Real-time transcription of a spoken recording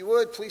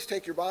would, please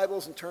take your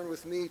Bibles and turn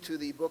with me to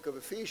the book of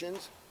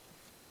Ephesians.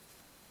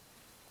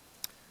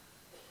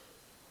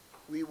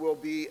 We will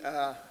be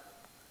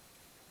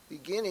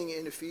beginning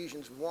in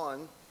Ephesians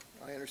 1.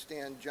 I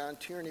understand John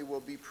Tierney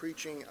will be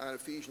preaching on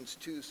Ephesians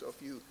 2, so if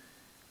you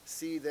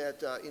see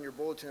that in your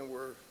bulletin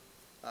we're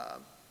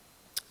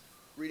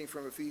reading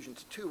from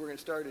Ephesians 2, we're going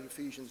to start at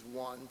Ephesians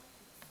 1,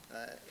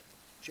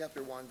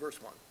 chapter 1,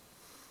 verse 1.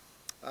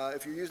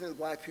 If you're using the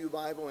Black Pew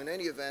Bible, in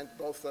any event,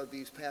 both of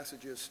these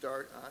passages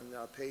start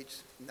on page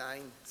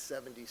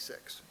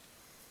 976.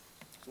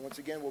 So once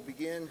again, we'll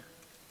begin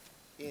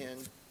in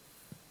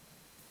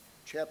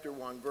chapter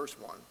 1, verse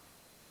 1.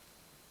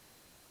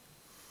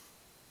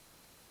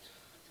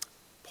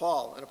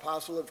 Paul, an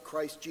apostle of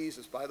Christ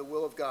Jesus, by the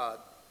will of God,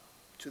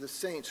 to the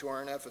saints who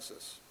are in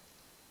Ephesus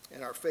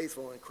and are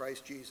faithful in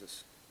Christ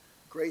Jesus.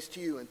 Grace to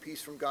you and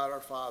peace from God our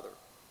Father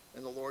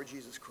and the Lord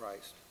Jesus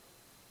Christ.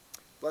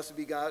 Blessed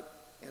be God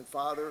and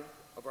Father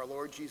of our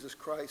Lord Jesus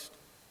Christ,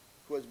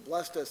 who has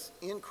blessed us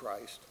in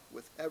Christ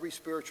with every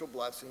spiritual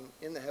blessing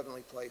in the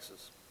heavenly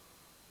places,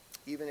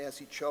 even as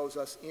he chose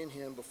us in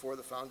him before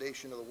the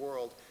foundation of the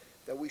world,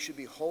 that we should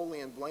be holy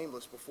and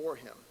blameless before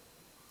him.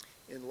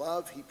 In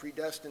love he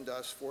predestined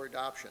us for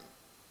adoption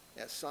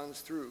as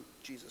sons through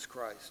Jesus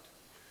Christ,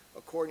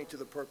 according to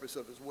the purpose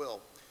of his will,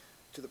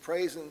 to the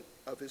praise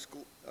of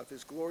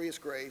his glorious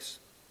grace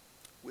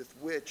with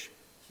which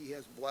he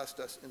has blessed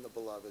us in the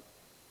beloved.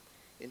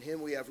 In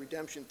him we have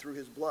redemption through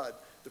his blood,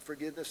 the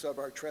forgiveness of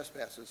our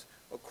trespasses,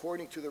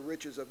 according to the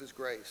riches of his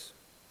grace,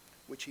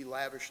 which he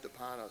lavished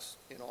upon us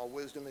in all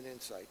wisdom and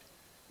insight,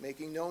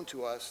 making known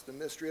to us the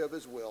mystery of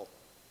his will,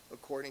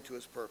 according to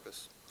his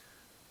purpose,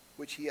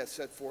 which he has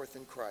set forth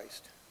in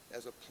Christ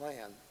as a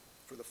plan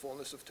for the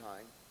fullness of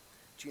time,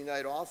 to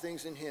unite all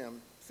things in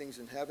him, things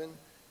in heaven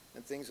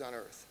and things on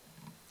earth.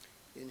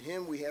 In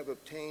him we have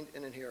obtained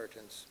an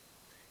inheritance,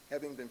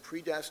 having been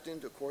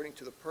predestined according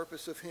to the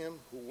purpose of him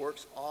who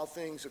works all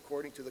things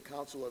according to the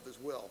counsel of his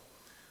will,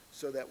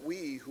 so that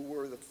we who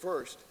were the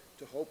first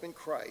to hope in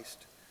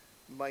Christ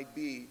might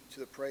be to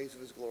the praise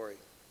of his glory.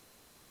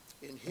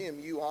 In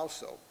him you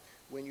also,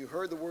 when you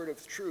heard the word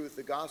of truth,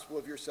 the gospel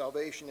of your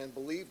salvation, and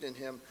believed in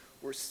him,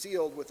 were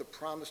sealed with the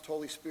promised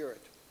Holy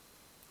Spirit,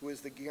 who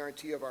is the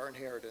guarantee of our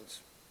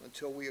inheritance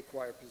until we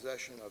acquire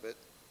possession of it,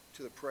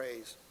 to the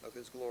praise of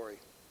his glory.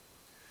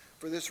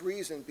 For this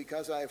reason,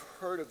 because I have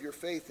heard of your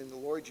faith in the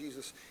Lord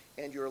Jesus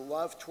and your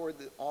love toward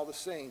all the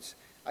saints,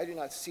 I do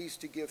not cease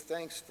to give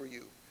thanks for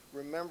you,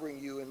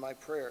 remembering you in my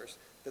prayers,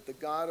 that the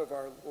God of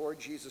our Lord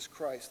Jesus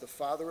Christ, the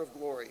Father of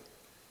glory,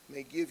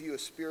 may give you a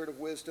spirit of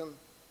wisdom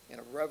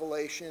and of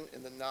revelation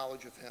in the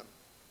knowledge of him,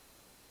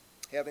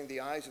 having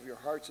the eyes of your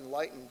hearts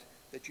enlightened,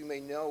 that you may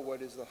know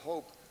what is the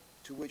hope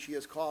to which he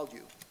has called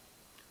you,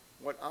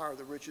 what are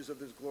the riches of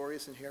his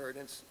glorious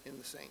inheritance in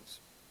the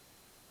saints,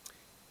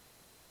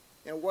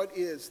 and what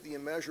is the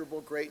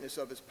immeasurable greatness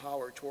of his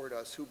power toward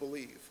us who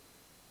believe,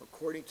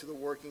 according to the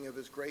working of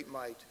his great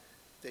might,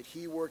 that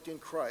he worked in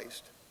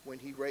Christ when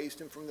he raised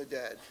him from the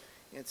dead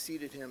and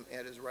seated him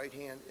at his right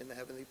hand in the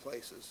heavenly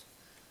places,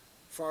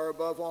 far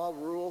above all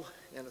rule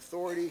and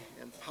authority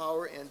and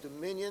power and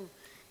dominion,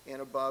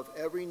 and above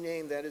every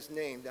name that is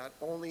named, not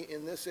only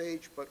in this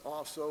age, but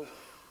also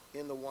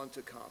in the one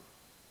to come.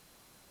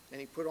 And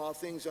he put all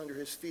things under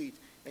his feet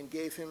and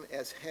gave him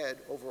as head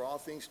over all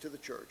things to the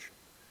church,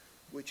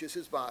 which is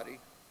his body,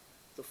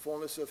 the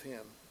fullness of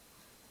him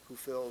who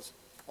fills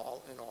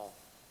all in all.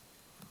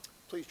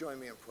 Please join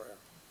me in prayer.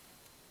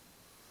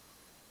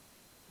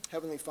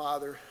 Heavenly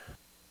Father.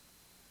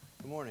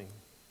 Good morning.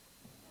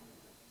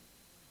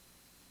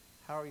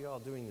 How are you all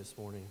doing this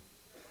morning?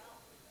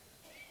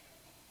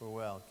 We're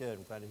well. Good.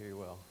 I'm glad to hear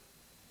you're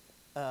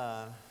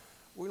well.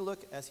 We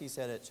look, as he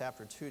said, at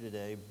chapter 2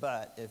 today,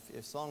 but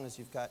as long as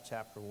you've got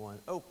chapter 1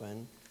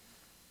 open,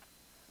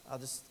 I'll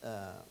just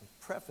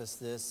preface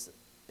this.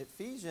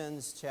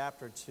 Ephesians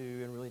chapter 2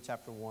 and really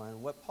chapter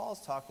 1, what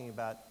Paul's talking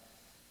about,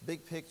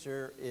 big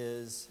picture,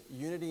 is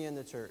unity in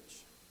the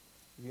church,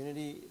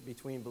 unity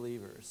between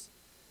believers.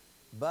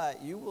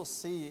 But you will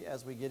see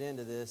as we get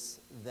into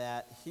this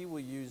that he will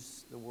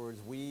use the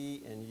words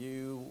we and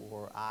you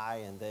or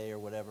I and they or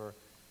whatever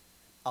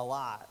a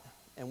lot.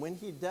 And when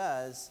he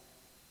does,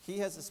 he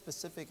has a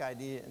specific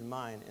idea in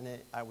mind. And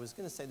I was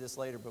going to say this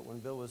later, but when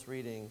Bill was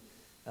reading,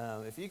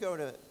 if you go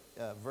to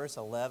verse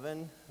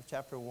 11 of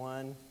chapter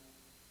 1,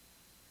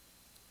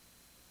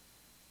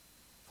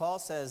 Paul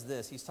says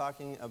this. He's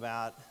talking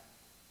about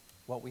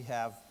what we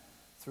have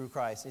through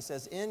Christ. He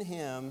says, in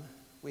him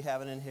we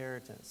have an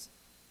inheritance,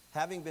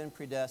 having been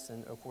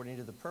predestined according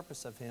to the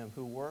purpose of him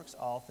who works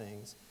all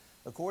things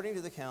according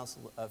to the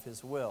counsel of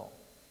his will.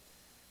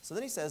 So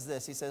then he says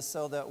this. He says,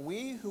 so that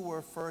we who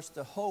were first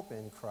to hope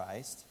in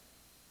Christ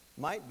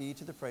might be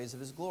to the praise of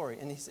his glory.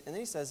 And then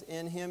he says,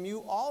 in him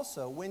you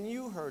also, when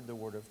you heard the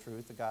word of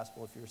truth, the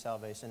gospel of your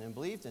salvation, and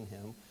believed in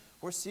him,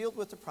 were sealed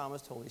with the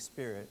promised Holy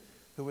Spirit,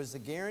 who is the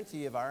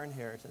guarantee of our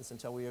inheritance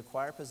until we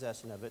acquire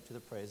possession of it to the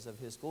praise of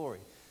his glory.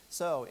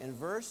 So in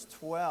verse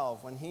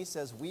 12, when he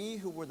says we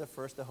who were the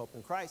first to hope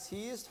in Christ,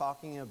 he is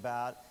talking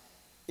about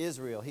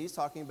Israel. He's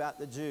talking about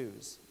the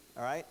Jews.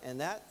 All right? And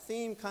that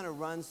theme kind of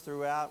runs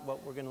throughout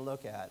what we're going to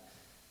look at.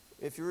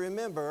 If you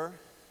remember,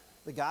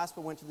 the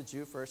gospel went to the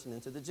Jew first and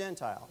then to the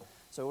Gentile.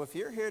 So if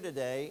you're here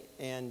today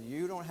and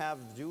you don't have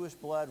Jewish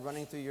blood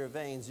running through your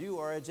veins, you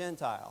are a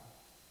Gentile.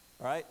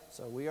 All right?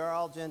 So we are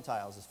all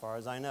Gentiles as far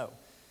as I know.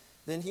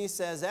 Then he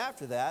says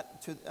after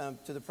that,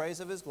 to the praise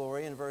of his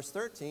glory in verse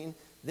 13,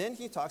 then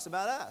he talks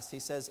about us. He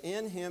says,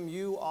 in him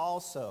you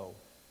also.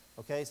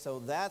 Okay, so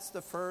that's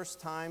the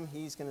first time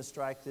he's going to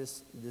strike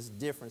this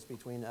difference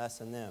between us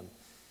and them.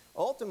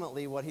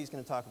 Ultimately, what he's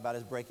going to talk about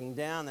is breaking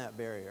down that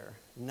barrier,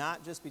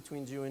 not just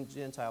between Jew and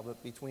Gentile,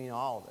 but between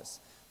all of us.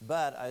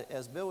 But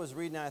as Bill was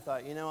reading, I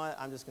thought, you know what,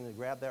 I'm just going to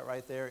grab that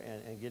right there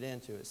and get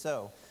into it.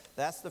 So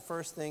that's the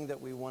first thing that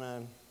we want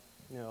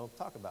to,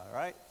 talk about, all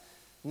right?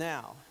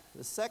 Now,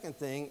 the second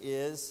thing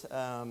is,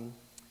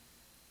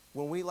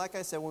 when we look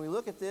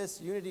at this,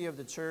 unity of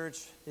the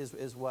church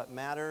is what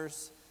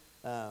matters.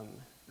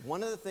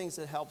 One of the things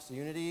that helps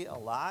unity a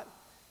lot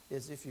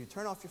is if you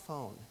turn off your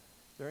phone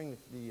during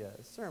the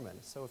sermon.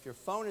 So if your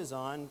phone is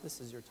on,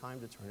 this is your time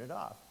to turn it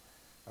off.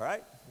 All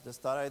right? I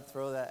just thought I'd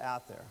throw that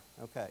out there.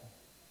 Okay.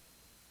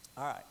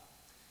 All right.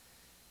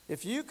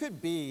 If you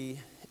could be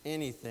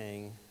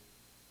anything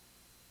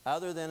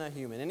other than a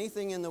human,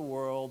 anything in the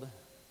world,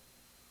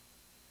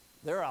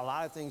 there are a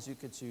lot of things you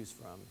could choose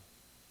from.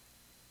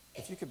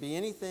 If you could be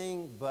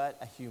anything but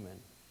a human,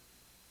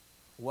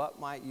 what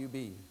might you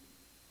be?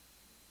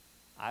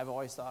 I've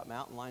always thought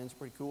mountain lions are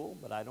pretty cool,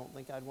 but I don't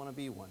think I'd want to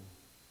be one.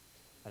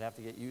 I'd have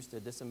to get used to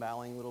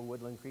disemboweling little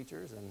woodland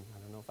creatures, and I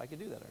don't know if I could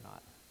do that or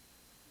not.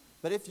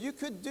 But if you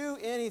could do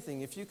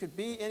anything, if you could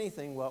be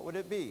anything, what would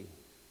it be?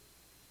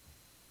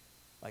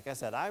 Like I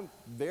said, I'm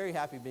very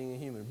happy being a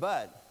human.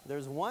 But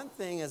there's one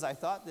thing as I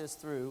thought this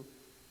through,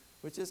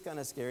 which is kind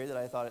of scary that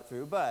I thought it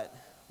through, but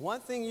one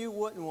thing you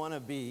wouldn't want to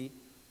be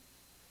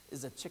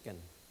is a chicken.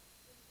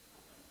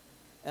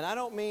 And I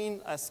don't mean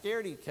a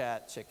scaredy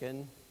cat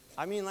chicken.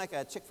 I mean like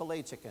a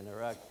Chick-fil-A chicken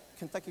or a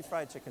Kentucky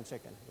Fried Chicken,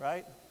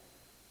 right?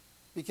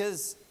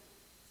 Because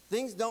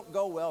things don't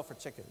go well for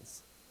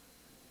chickens.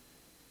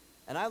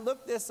 And I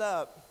looked this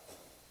up.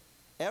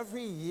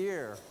 Every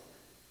year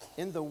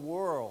in the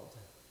world,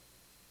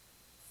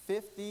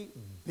 50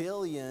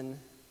 billion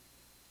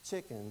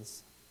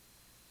chickens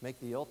make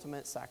the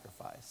ultimate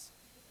sacrifice.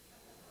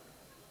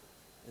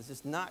 It's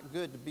just not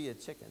good to be a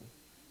chicken.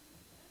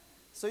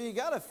 So you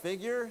got to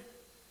figure,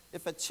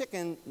 if a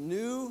chicken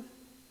knew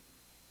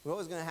what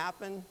was going to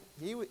happen,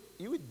 you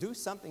would do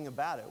something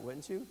about it,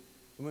 wouldn't you?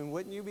 I mean,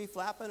 wouldn't you be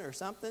flapping or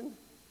something?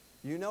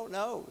 You don't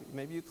know.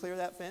 Maybe you clear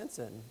that fence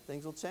and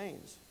things will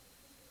change.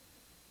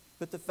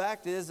 But the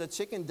fact is, a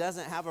chicken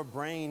doesn't have a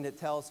brain that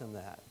tells him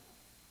that.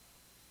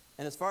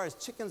 And as far as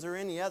chickens or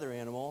any other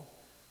animal,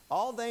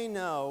 all they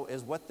know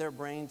is what their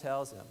brain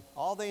tells them.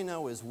 All they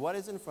know is what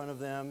is in front of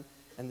them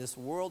and this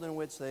world in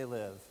which they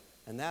live.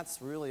 And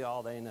that's really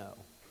all they know.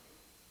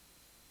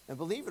 And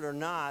believe it or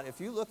not,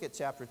 if you look at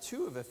chapter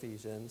 2 of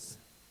Ephesians,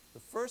 the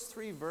first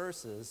 3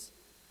 verses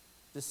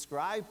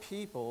describe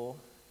people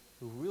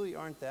who really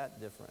aren't that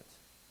different.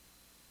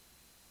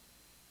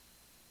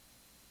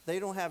 They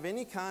don't have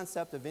any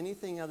concept of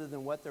anything other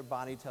than what their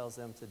body tells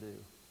them to do.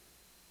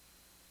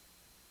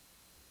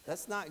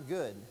 That's not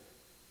good.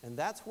 And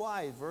that's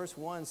why verse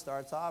 1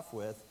 starts off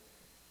with,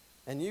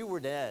 and you were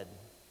dead.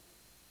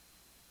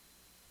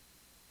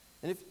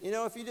 And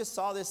if you just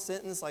saw this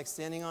sentence like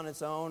standing on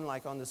its own,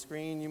 like on the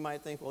screen, you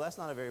might think, well, that's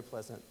not a very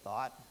pleasant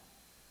thought.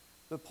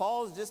 But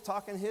Paul is just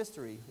talking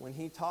history when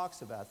he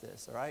talks about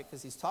this, all right?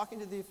 Because he's talking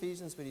to the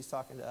Ephesians, but he's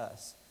talking to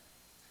us.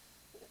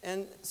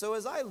 And so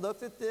as I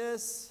looked at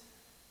this,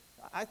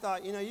 I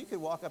thought, you could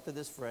walk up to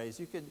this phrase.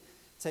 You could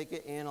take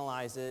it,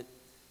 analyze it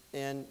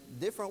in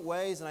different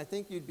ways, and I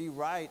think you'd be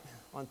right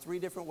on 3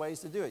 different ways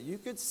to do it. You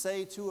could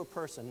say to a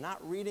person, not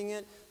reading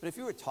it, but if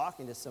you were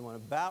talking to someone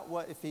about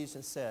what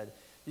Ephesians said,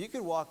 you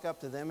could walk up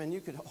to them and you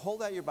could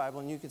hold out your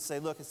Bible and you could say,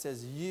 look, it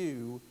says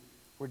you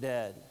were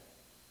dead.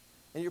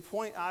 And your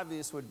point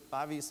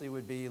obviously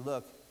would be,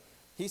 look,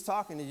 he's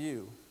talking to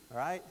you, all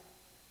right?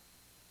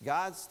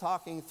 God's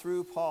talking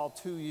through Paul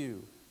to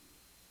you,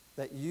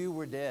 that you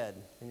were dead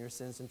in your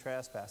sins and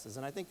trespasses.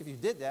 And I think if you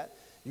did that,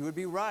 you would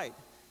be right.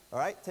 All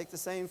right, take the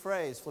same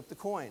phrase, flip the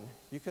coin.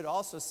 You could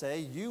also say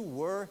you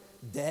were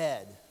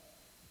dead.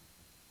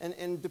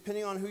 And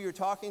depending on who you're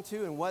talking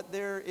to and what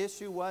their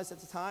issue was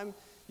at the time,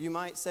 you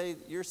might say,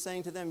 you're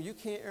saying to them, you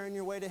can't earn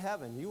your way to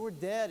heaven. You were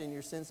dead in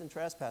your sins and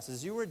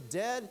trespasses. You were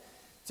dead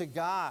to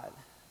God,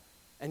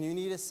 and you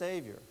need a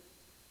Savior.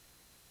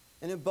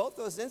 And in both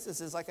those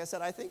instances, like I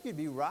said, I think you'd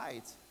be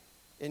right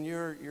in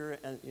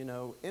your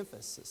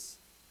emphasis.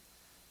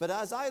 But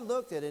as I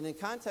looked at it in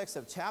context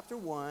of chapter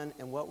 1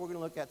 and what we're going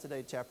to look at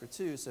today, chapter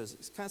 2, so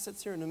it kind of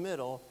sits here in the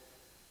middle,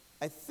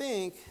 I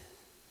think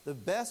the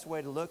best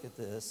way to look at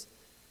this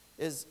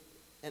is,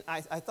 and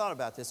I thought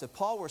about this, if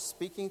Paul were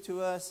speaking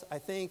to us, I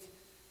think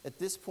at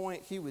this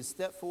point he would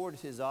step forward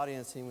to his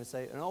audience and he would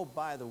say, and oh,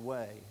 by the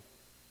way,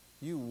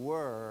 you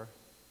were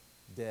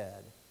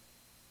dead.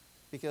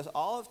 Because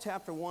all of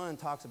chapter 1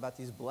 talks about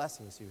these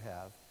blessings you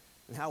have.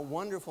 and how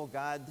wonderful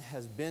God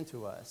has been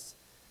to us.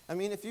 I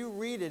mean, if you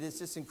read it, it's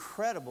just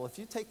incredible. If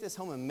you take this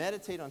home and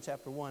meditate on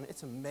chapter 1,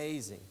 it's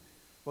amazing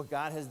what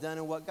God has done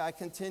and what God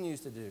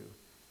continues to do.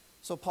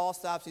 So Paul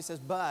stops, he says,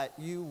 but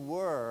you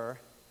were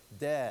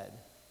dead.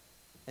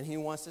 And he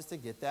wants us to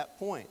get that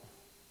point.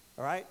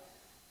 All right?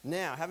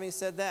 Now, having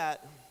said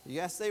that, you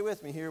got to stay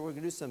with me here. We're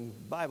going to do some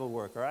Bible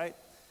work, all right?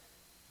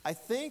 I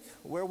think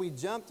where we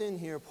jumped in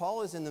here,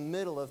 Paul is in the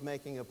middle of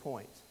making a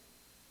point.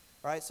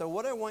 All right? So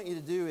what I want you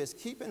to do is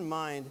keep in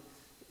mind,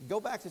 go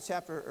back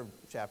to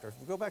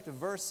go back to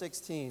verse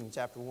 16,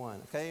 chapter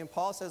 1, okay? And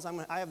Paul says,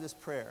 I have this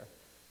prayer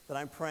that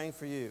I'm praying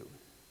for you,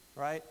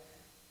 right?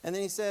 And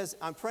then he says,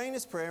 I'm praying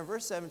this prayer, and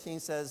verse 17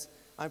 says,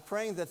 I'm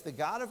praying that the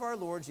God of our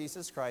Lord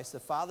Jesus Christ, the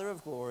Father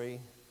of glory,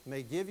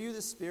 may give you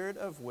the spirit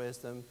of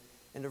wisdom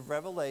and of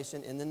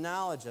revelation in the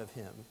knowledge of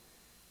him,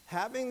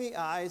 having the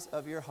eyes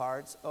of your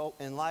hearts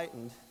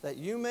enlightened, that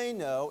you may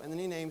know, and then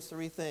he names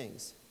 3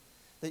 things,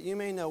 that you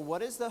may know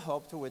what is the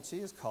hope to which he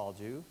has called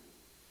you,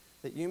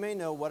 that you may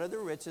know what are the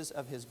riches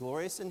of his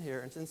glorious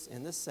inheritance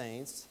in the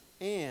saints,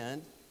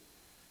 and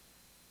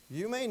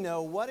you may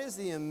know what is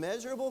the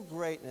immeasurable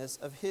greatness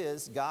of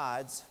his,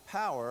 God's,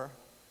 power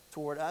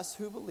toward us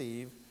who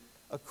believe,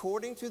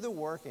 according to the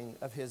working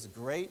of his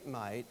great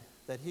might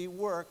that he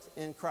worked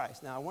in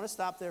Christ. Now, I want to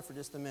stop there for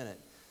just a minute.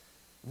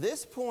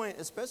 This point,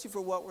 especially for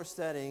what we're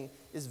studying,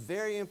 is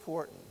very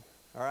important,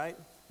 all right?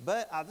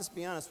 But I'll just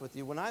be honest with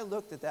you. When I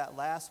looked at that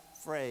last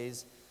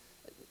phrase,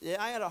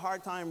 I had a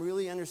hard time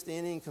really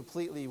understanding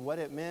completely what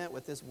it meant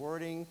with this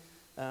wording.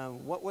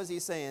 What was he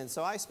saying?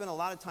 So I spent a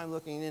lot of time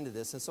looking into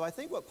this. And so I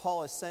think what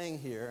Paul is saying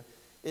here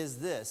is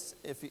this.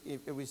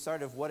 If we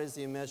start with what is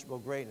the immeasurable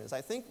greatness,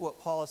 I think what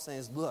Paul is saying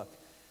is, look,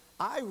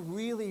 I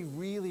really,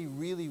 really,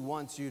 really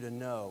want you to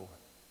know,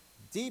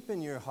 deep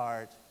in your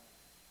heart,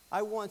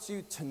 I want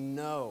you to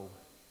know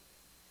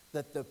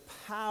that the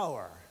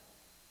power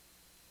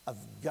of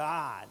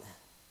God,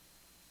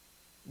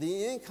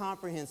 the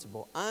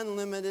incomprehensible,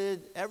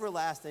 unlimited,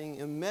 everlasting,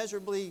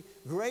 immeasurably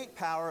great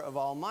power of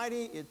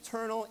Almighty,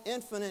 eternal,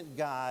 infinite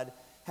God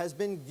has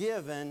been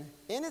given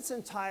in its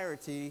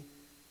entirety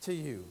to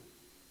you.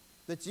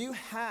 That you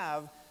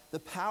have the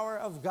power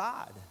of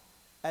God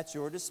at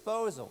your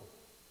disposal.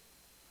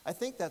 I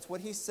think that's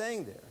what he's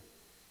saying there.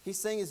 He's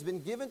saying it's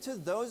been given to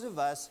those of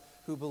us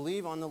who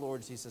believe on the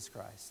Lord Jesus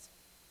Christ.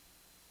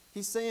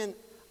 He's saying,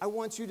 I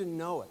want you to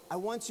know it. I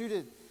want you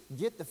to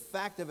get the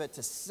fact of it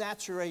to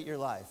saturate your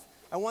life.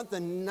 I want the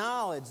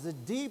knowledge, the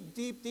deep,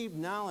 deep, deep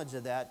knowledge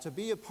of that to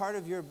be a part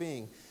of your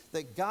being.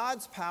 That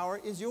God's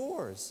power is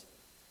yours.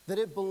 That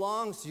it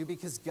belongs to you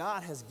because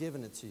God has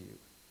given it to you.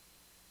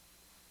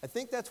 I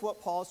think that's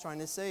what Paul's trying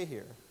to say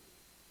here.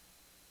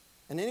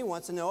 And then he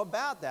wants to know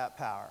about that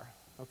power.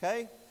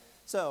 Okay?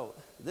 So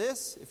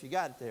this, if you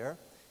got it there,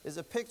 is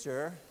a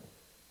picture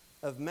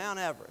of Mount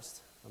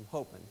Everest, I'm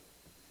hoping.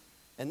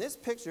 And this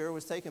picture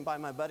was taken by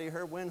my buddy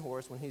Herb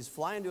Windhorst when he's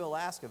flying to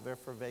Alaska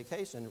for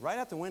vacation, right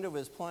out the window of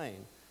his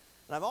plane.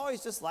 And I've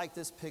always just liked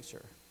this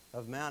picture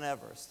of Mount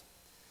Everest.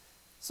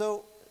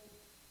 So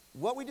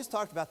what we just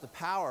talked about, the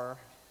power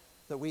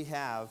that we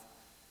have,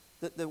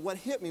 what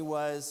hit me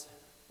was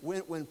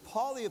when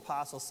Paul the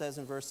Apostle says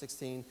in verse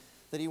 16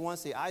 that he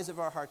wants the eyes of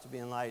our heart to be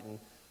enlightened,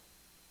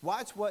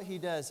 watch what he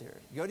does here.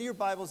 Go to your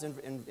Bibles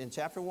in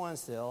chapter 1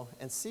 still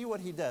and see what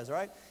he does, all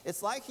right?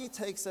 It's like he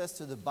takes us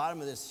to the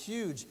bottom of this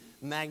huge,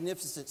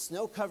 magnificent,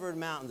 snow-covered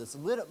mountain that's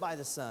lit up by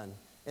the sun.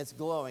 It's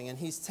glowing, and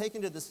he's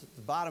taken to the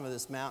bottom of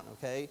this mountain,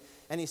 okay?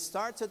 And he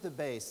starts at the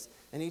base,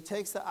 and he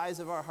takes the eyes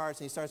of our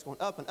hearts, and he starts going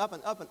up and up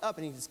and up and up,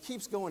 and he just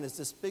keeps going as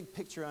this big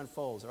picture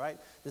unfolds, all right?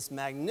 This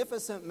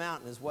magnificent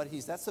mountain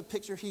is that's the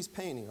picture he's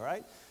painting, all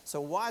right?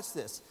 So watch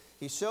this.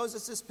 He shows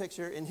us this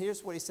picture, and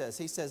here's what he says.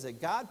 He says that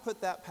God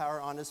put that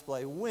power on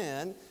display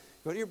when,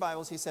 go to your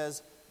Bibles, he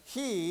says,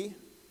 he,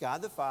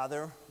 God the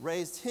Father,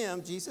 raised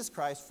him, Jesus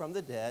Christ, from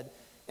the dead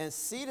and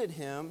seated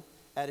him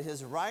at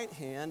his right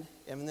hand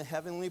in the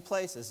heavenly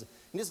places.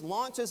 He just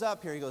launches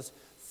up here. He goes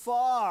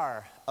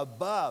far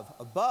above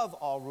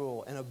all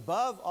rule and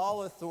above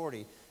all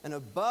authority and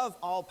above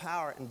all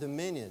power and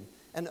dominion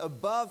and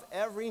above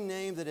every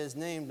name that is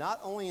named, not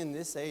only in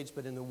this age,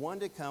 but in the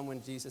one to come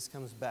when Jesus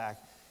comes back.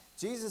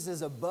 Jesus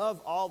is above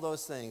all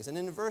those things. And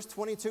in verse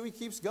 22, he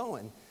keeps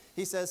going.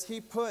 He says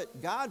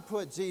God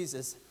put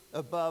Jesus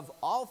above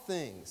all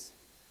things.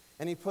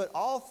 And he put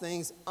all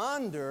things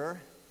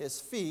under his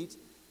feet.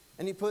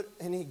 And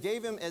he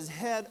gave him as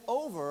head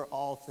over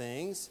all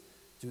things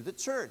to the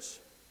church,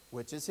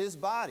 which is his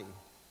body,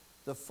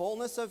 the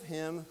fullness of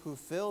him who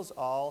fills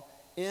all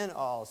in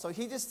all. So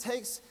he just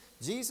takes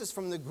Jesus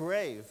from the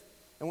grave.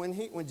 And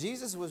when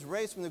Jesus was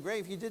raised from the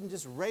grave, he didn't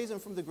just raise him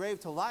from the grave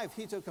to life.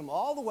 He took him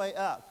all the way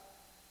up,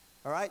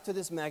 all right, to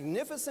this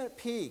magnificent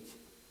peak.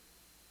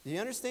 Do you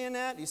understand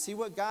that? You see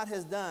what God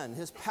has done?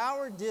 His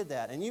power did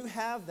that, and you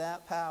have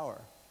that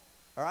power.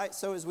 All right,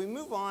 so as we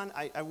move on,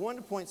 I want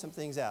to point some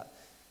things out.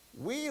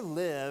 We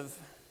live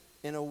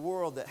in a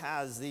world that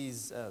has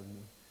these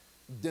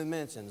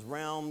dimensions,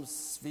 realms,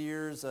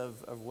 spheres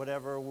of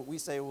whatever. We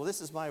say, well,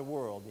 this is my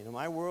world.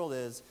 My world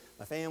is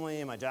my family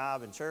and my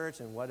job and church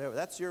and whatever.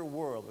 That's your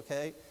world,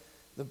 okay?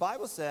 The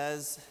Bible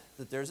says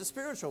that there's a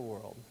spiritual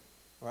world,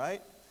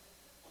 right?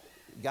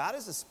 God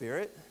is a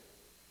spirit.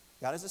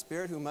 God is a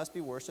spirit who must be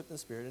worshiped in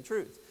spirit and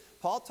truth.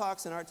 Paul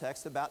talks in our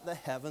text about the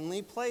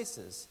heavenly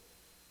places,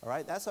 all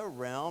right? That's a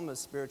realm, a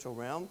spiritual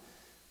realm.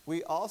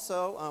 We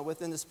also,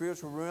 within the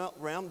spiritual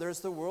realm, there's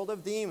the world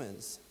of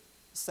demons.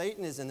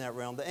 Satan is in that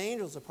realm. The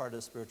angels are part of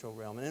the spiritual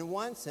realm. And in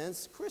one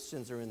sense,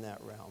 Christians are in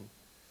that realm.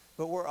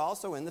 But we're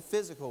also in the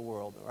physical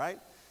world, right?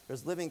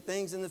 There's living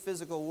things in the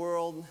physical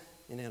world,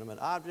 inanimate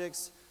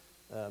objects,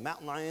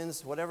 mountain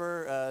lions,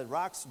 whatever,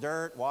 rocks,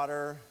 dirt,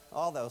 water,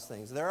 all those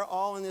things. They're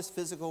all in this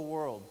physical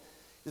world.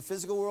 The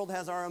physical world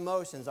has our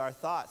emotions, our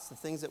thoughts, the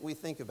things that we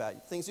think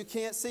about, things you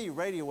can't see,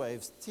 radio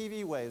waves,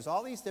 TV waves,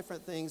 all these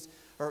different things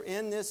are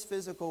in this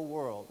physical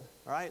world,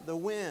 all right? The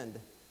wind.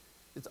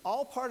 It's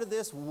all part of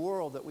this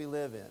world that we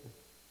live in.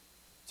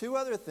 Two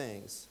other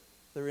things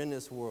that are in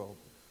this world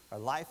are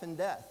life and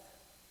death.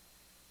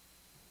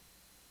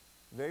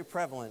 Very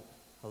prevalent.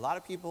 A lot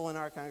of people in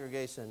our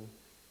congregation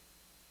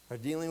are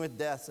dealing with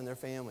deaths in their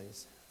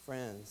families,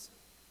 friends.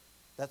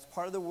 That's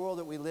part of the world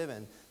that we live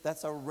in.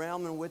 That's a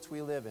realm in which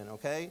we live in,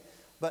 okay?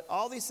 But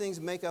all these things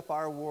make up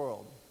our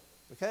world,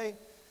 okay?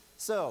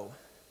 So,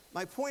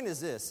 my point is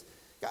this.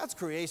 God's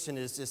creation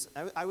is just,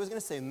 I was going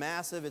to say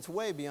massive. It's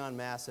way beyond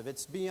massive.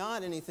 It's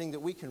beyond anything that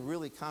we can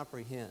really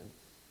comprehend,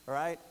 all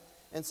right?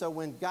 And so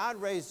when God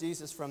raised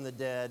Jesus from the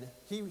dead,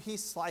 he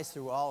sliced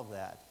through all of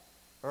that,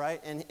 all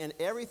right? And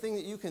everything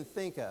that you can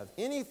think of,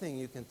 anything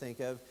you can think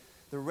of,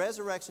 the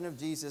resurrection of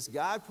Jesus,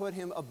 God put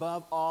him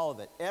above all of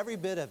it, every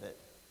bit of it.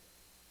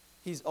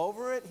 He's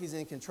over it. He's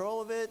in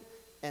control of it.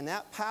 And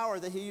that power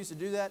that he used to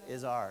do that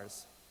is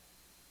ours.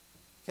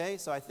 Okay,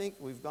 so I think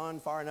we've gone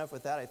far enough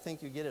with that. I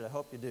think you get it. I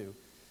hope you do.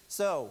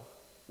 So,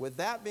 with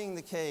that being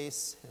the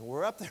case, and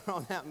we're up there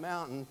on that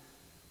mountain,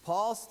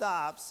 Paul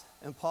stops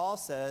and Paul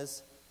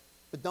says,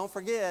 but don't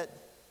forget,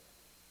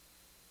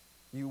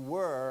 you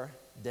were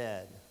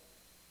dead.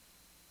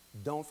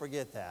 Don't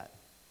forget that.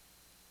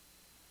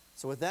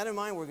 So with that in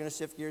mind, we're going to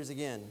shift gears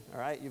again. All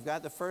right, you've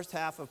got the first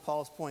half of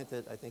Paul's point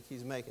that I think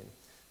he's making.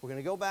 We're going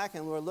to go back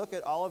and we'll look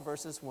at all of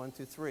verses 1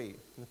 through 3. And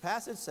the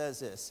passage says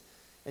this,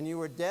 and you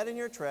were dead in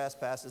your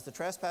trespasses, the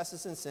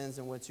trespasses and sins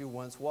in which you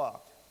once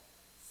walked,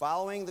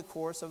 following the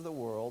course of the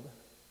world,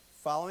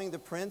 following the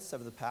prince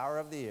of the power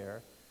of the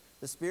air,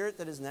 the spirit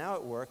that is now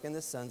at work in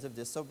the sons of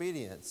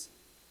disobedience.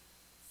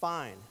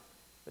 Fine.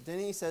 But then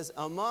he says,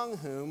 among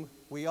whom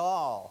we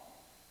all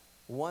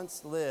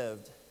once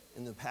lived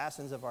in the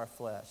passions of our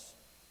flesh,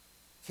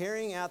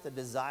 carrying out the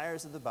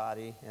desires of the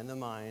body and the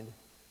mind,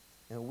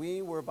 and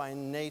we were by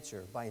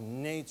nature,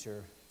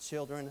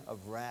 children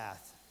of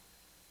wrath,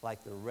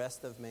 like the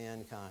rest of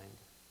mankind.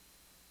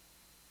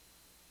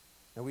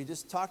 Now, we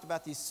just talked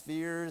about these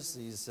spheres,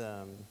 these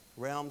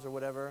realms or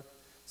whatever.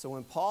 So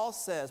when Paul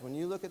says, when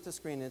you look at the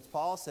screen,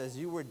 Paul says,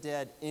 you were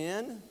dead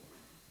in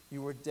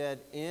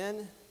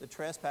the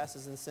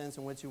trespasses and sins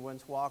in which you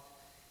once walked.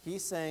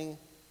 He's saying,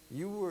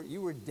 you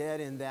were dead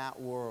in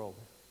that world.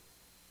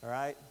 All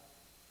right?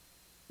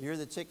 You're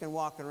the chicken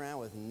walking around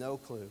with no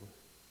clue.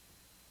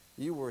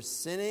 You were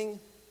sinning,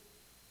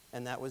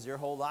 and that was your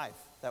whole life.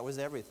 That was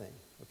everything,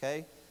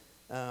 okay?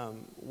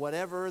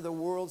 Whatever the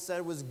world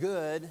said was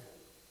good,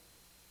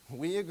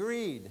 we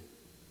agreed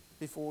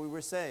before we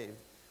were saved.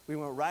 We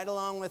went right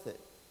along with it.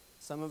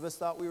 Some of us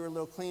thought we were a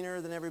little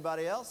cleaner than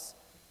everybody else,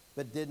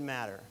 but it didn't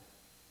matter.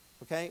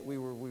 Okay? We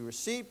were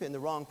sheep in the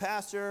wrong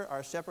pasture.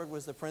 Our shepherd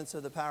was the prince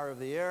of the power of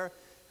the air,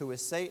 who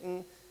was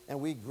Satan, and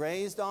we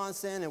grazed on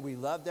sin, and we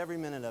loved every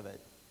minute of it.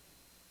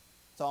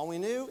 It's all we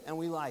knew, and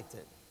we liked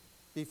it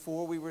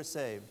before we were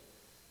saved.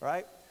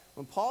 Right?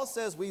 When Paul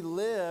says we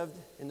lived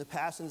in the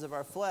passions of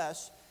our flesh,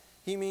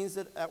 he means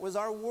that was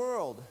our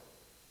world.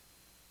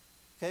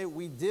 Okay,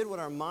 we did what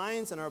our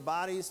minds and our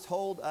bodies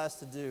told us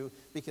to do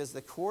because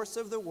the course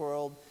of the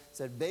world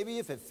said, baby,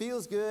 if it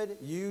feels good,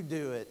 you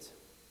do it.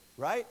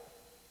 Right?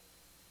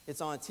 It's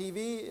on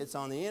TV, it's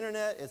on the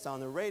internet, it's on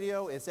the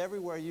radio, it's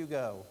everywhere you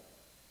go.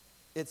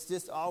 It's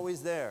just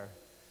always there.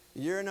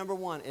 You're number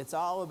one. It's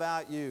all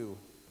about you.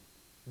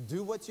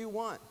 Do what you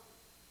want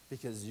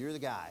because you're the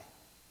guy.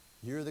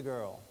 You're the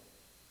girl.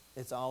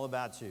 It's all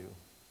about you.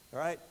 All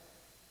right?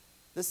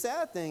 The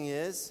sad thing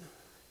is,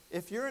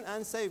 if you're an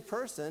unsaved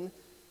person,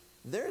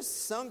 there's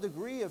some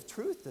degree of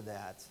truth to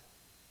that.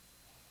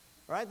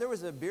 Right? There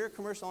was a beer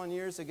commercial on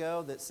years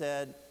ago that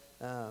said,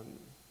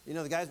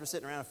 the guys were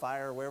sitting around a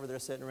fire or wherever they're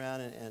sitting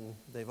around, and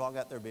they've all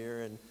got their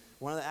beer. And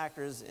one of the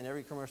actors in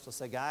every commercial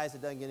said, guys,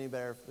 it doesn't get any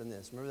better than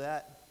this. Remember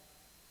that?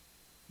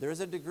 There's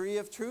a degree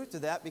of truth to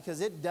that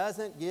because it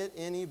doesn't get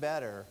any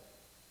better.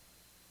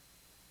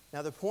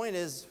 Now, the point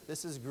is,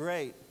 this is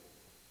great.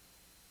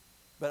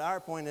 But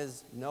our point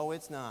is, no,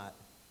 it's not.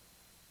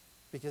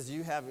 Because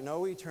you have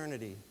no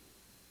eternity.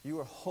 You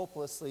are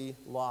hopelessly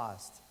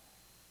lost.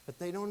 But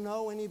they don't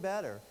know any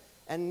better.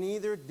 And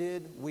neither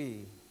did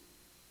we.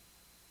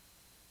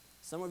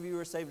 Some of you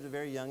were saved at a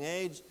very young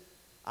age.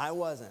 I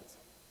wasn't.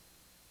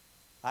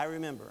 I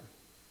remember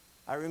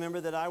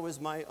that I was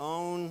my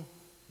own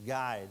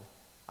guide.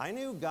 I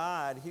knew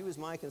God, he was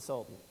my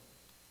consultant.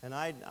 And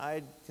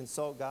I'd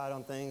consult God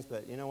on things,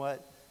 but you know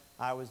what?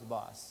 I was the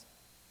boss.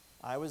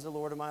 I was the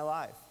Lord of my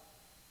life.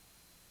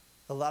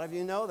 A lot of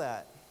you know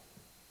that.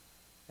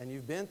 And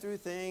you've been through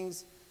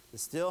things that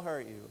still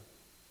hurt you.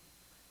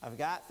 I've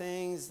got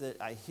things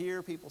that I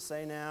hear people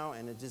say now,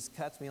 and it just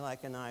cuts me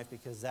like a knife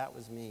because that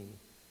was me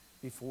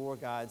before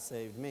God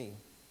saved me.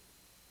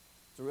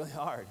 It's really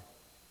hard.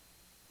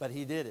 But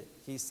he did it.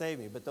 He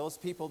saved me. But those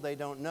people, they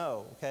don't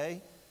know,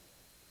 okay?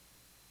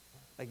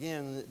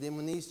 Again, then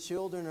when these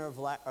children are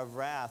of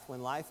wrath,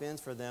 when life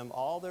ends for them,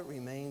 all that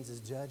remains is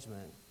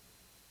judgment.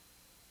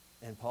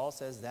 And Paul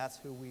says that's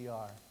who we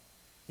are.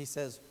 He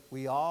says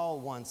we all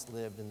once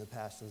lived in the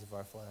passions of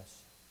our flesh,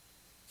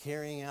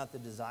 carrying out the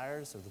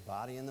desires of the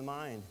body and the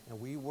mind. And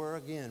we were,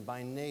 again,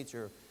 by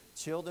nature,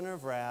 children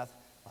of wrath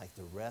like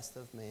the rest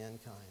of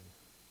mankind.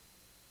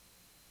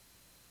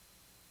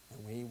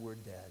 And we were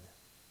dead.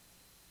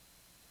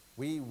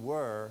 We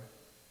were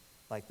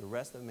like the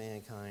rest of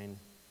mankind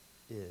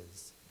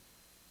is.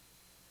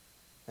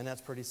 And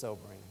that's pretty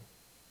sobering.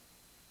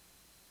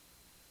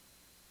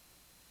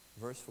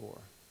 Verse 4.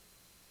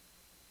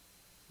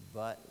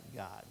 But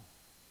God.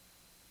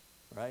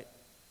 Right?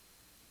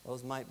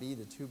 Those might be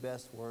the two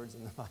best words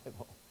in the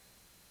Bible.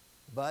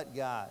 But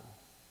God.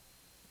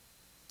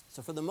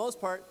 So for the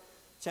most part,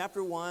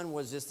 chapter 1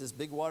 was just this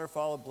big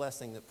waterfall of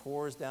blessing that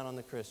pours down on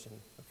the Christian.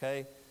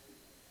 Okay?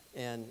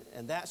 And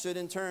that should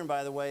in turn,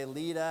 by the way,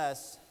 lead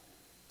us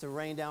to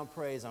rain down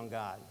praise on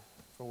God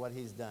for what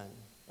he's done.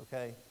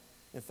 Okay?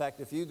 In fact,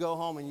 if you go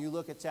home and you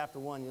look at chapter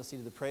 1, you'll see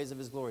the praise of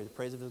his glory, the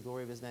praise of his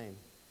glory of his name.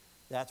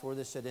 That's where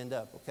this should end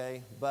up,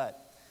 okay? But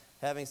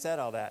having said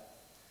all that,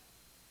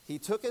 he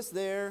took us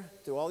there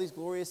to all these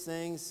glorious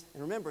things.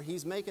 And remember,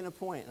 he's making a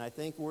point, and I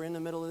think we're in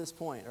the middle of this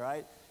point, all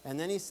right? And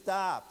then he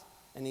stopped,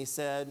 and he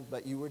said,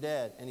 but you were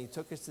dead. And he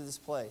took us to this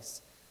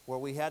place where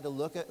we had to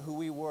look at who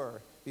we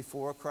were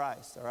before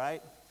Christ, all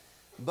right?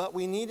 But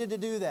we needed to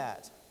do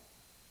that.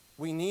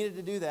 We needed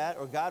to do that,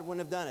 or God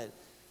wouldn't have done it.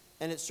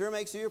 And it sure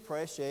makes you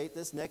appreciate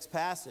this next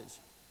passage,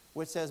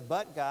 which says,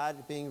 but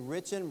God, being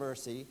rich in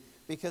mercy,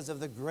 because of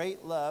the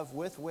great love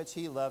with which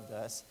he loved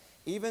us,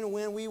 even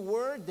when we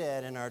were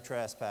dead in our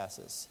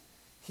trespasses,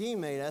 he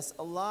made us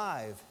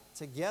alive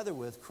together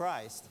with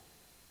Christ.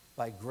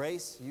 By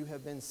grace you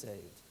have been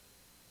saved.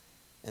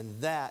 And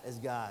that is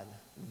God.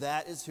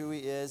 That is who he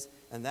is,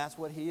 and that's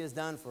what he has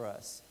done for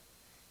us,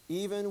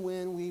 even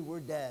when we were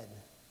dead.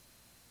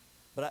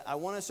 But I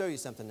want to show you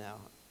something now.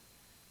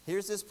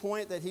 Here's this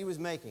point that he was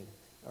making,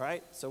 all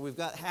right? So we've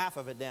got half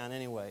of it down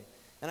anyway.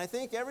 And I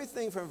think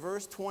everything from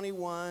verse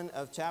 21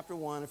 of chapter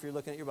 1, if you're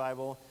looking at your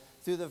Bible,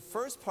 through the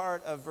first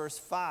part of verse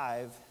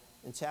 5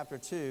 in chapter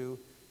 2,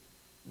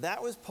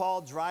 that was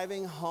Paul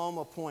driving home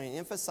a point,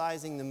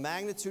 emphasizing the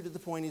magnitude of the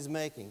point he's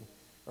making,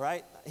 all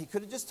right? He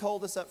could have just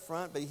told us up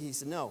front, but he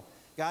said, no.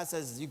 God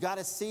says, you got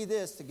to see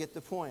this to get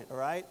the point, all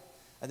right?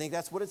 I think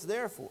that's what it's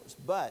there for us.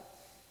 But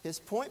his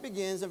point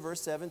begins in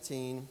verse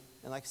 17,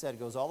 and like I said, it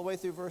goes all the way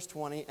through verse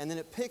 20, and then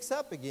it picks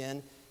up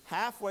again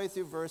halfway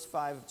through verse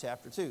 5 of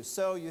chapter 2.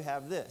 So you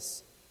have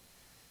this.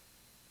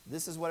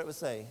 This is what it would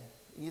say.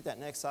 You get that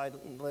next slide,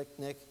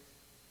 Nick.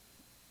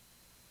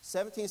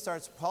 17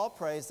 starts, Paul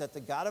prays that the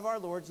God of our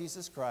Lord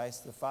Jesus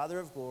Christ, the Father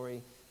of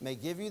glory, may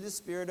give you the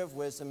spirit of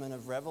wisdom and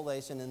of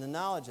revelation in the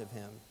knowledge of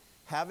him,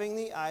 having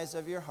the eyes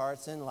of your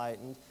hearts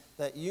enlightened,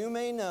 that you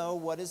may know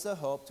what is the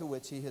hope to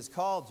which he has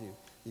called you,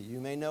 that you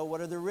may know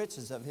what are the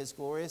riches of his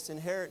glorious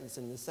inheritance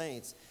in the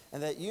saints,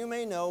 and that you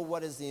may know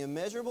what is the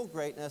immeasurable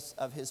greatness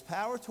of his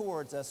power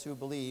towards us who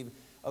believe,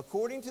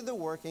 according to the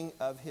working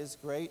of his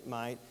great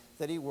might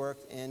that he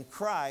worked in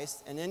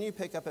Christ. And then you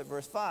pick up at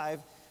verse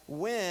 5,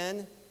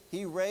 when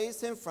he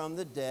raised him from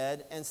the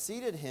dead and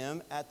seated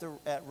him at the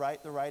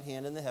right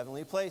hand in the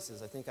heavenly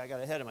places. I think I got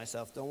ahead of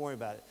myself. Don't worry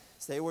about it.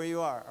 Stay where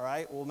you are, all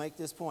right? We'll make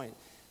this point.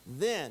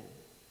 Then,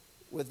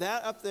 with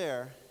that up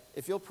there,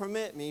 if you'll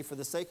permit me, for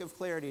the sake of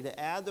clarity, to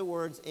add the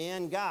words,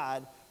 and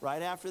God,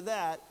 right after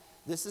that,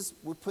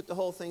 we put the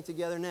whole thing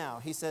together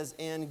now. He says,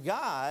 and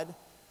God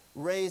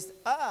raised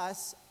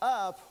us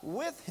up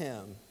with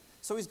him.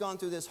 So he's gone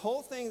through this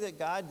whole thing that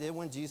God did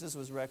when Jesus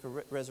was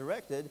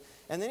resurrected.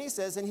 And then he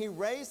says, and he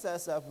raised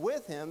us up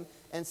with him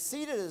and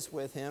seated us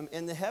with him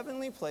in the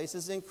heavenly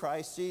places in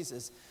Christ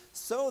Jesus,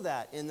 so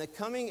that in the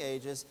coming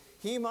ages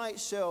he might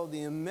show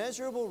the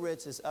immeasurable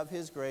riches of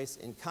his grace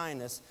and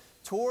kindness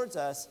towards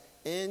us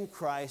in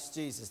Christ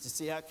Jesus. Do you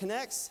see how it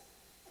connects?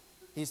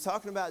 He's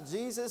talking about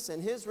Jesus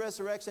and his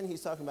resurrection.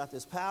 He's talking about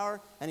this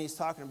power, and he's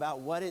talking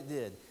about what it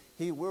did.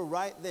 We're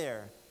right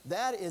there.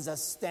 That is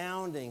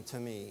astounding to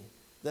me,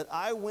 that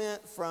I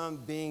went from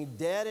being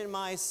dead in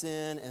my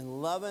sin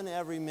and loving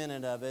every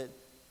minute of it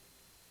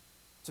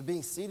to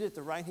being seated at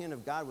the right hand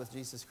of God with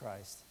Jesus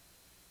Christ.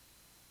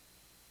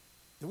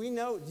 Do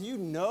you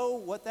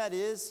know what that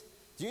is?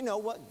 Do you know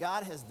what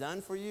God has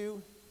done for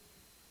you?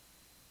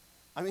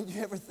 I mean, do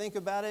you ever think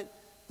about it?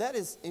 That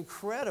is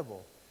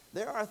incredible.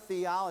 there are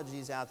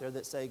theologies out there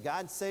that say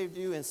God saved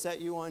you and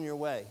set you on your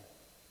way.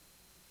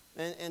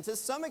 And to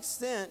some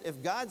extent,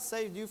 if God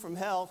saved you from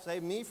hell,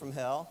 saved me from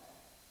hell,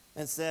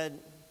 and said,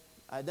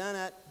 I done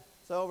it,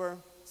 it's over,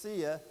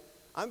 see ya,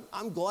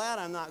 I'm glad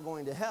I'm not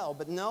going to hell.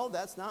 But no,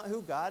 that's not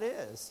who God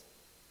is.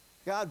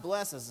 God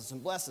blesses us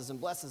and blesses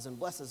and blesses and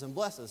blesses and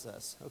blesses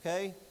us,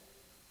 okay?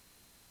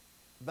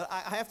 But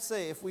I have to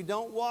say, if we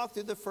don't walk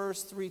through the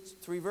first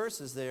three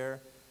verses there,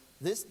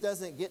 this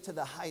doesn't get to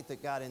the height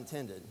that God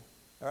intended,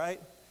 all right?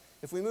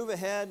 If we move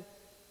ahead,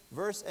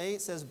 verse 8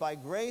 says, by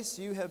grace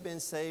you have been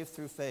saved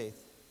through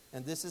faith,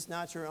 and this is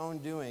not your own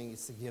doing,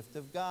 it's the gift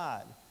of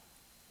God,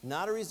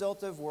 not a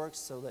result of works,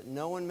 so that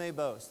no one may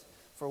boast.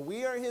 For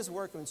we are his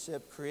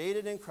workmanship,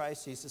 created in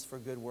Christ Jesus for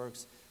good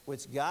works,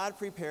 which God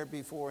prepared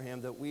before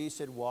him that we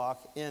should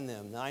walk in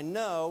them. Now I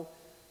know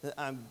that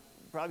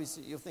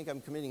you'll think I'm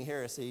committing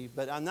heresy,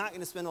 but I'm not going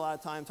to spend a lot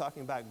of time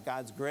talking about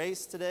God's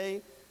grace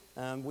today.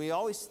 We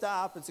always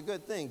stop. It's a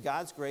good thing.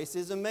 God's grace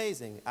is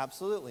amazing,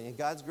 absolutely. And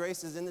God's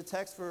grace is in the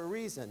text for a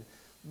reason.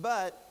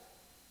 But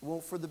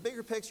for the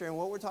bigger picture and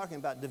what we're talking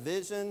about,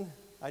 division,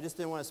 I just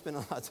didn't want to spend a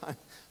lot of time,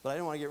 but I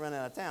didn't want to get run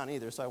out of town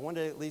either. So I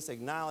wanted to at least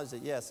acknowledge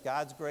that, yes,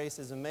 God's grace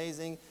is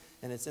amazing,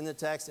 and it's in the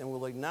text, and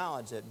we'll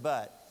acknowledge it.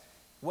 But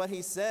what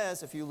he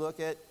says, if you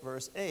look at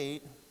verse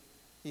 8,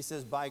 he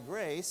says, by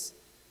grace,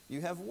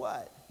 you have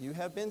what? You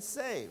have been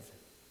saved.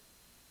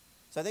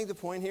 So I think the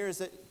point here is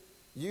that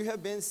you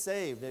have been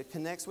saved. It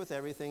connects with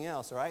everything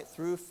else, all right?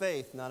 Through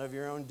faith, not of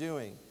your own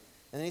doing.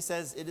 And then he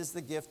says it is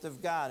the gift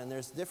of God. And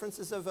there's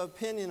differences of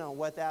opinion on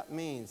what that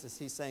means. Is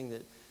he saying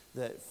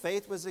that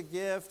faith was a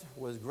gift?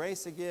 Was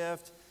grace a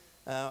gift?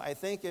 I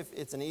think if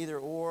it's an either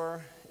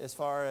or, as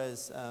far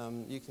as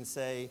you can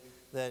say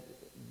that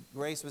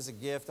grace was a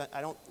gift.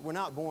 We're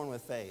not born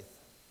with faith.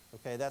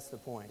 Okay, that's the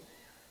point.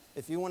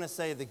 If you want to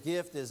say the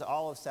gift is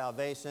all of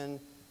salvation,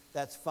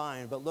 that's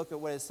fine. But look at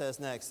what it says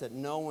next, that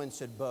no one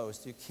should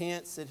boast. You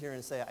can't sit here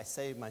and say, I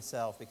saved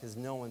myself, because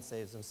no one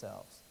saves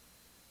themselves.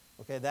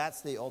 Okay,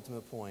 that's the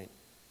ultimate point.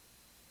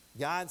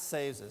 God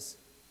saves us.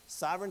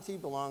 Sovereignty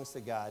belongs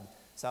to God.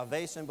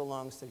 Salvation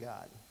belongs to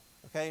God.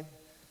 Okay?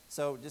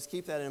 So just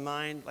keep that in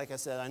mind. Like I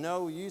said, I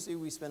know usually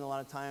we spend a lot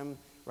of time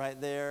right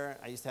there.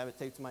 I used to have it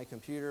taped to my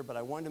computer, but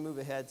I wanted to move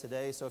ahead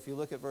today. So if you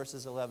look at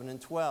verses 11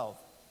 and 12,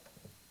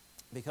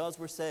 because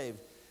we're saved,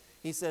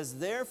 he says,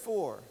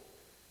 therefore,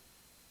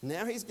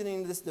 now he's getting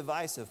into this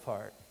divisive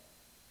part.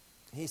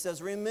 He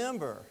says,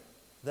 remember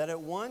that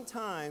at one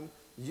time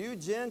you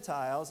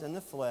Gentiles in the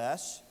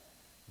flesh,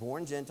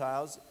 born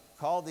Gentiles,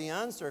 called the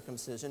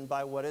uncircumcision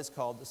by what is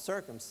called the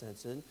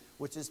circumcision,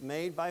 which is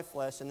made by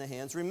flesh in the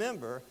hands.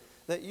 Remember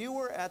that you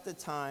were at the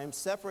time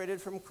separated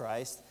from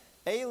Christ,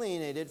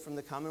 alienated from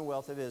the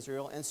commonwealth of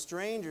Israel, and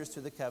strangers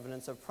to the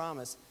covenants of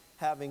promise,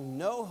 having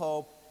no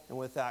hope and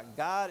without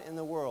God in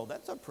the world.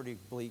 That's a pretty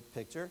bleak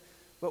picture.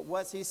 But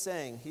what's he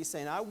saying? He's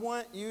saying, I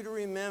want you to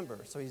remember.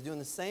 So he's doing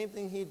the same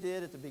thing he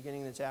did at the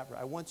beginning of the chapter.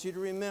 I want you to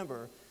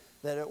remember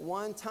that at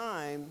one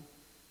time,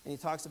 and he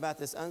talks about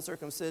this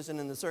uncircumcision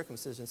and the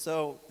circumcision.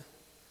 So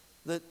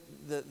the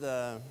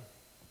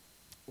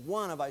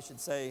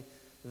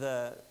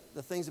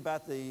things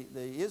about the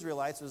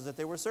Israelites was that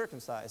they were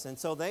circumcised. And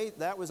so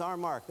that was our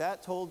mark.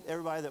 That told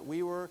everybody that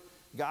we were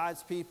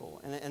God's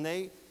people. And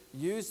they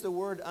used the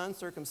word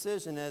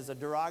uncircumcision as a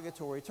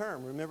derogatory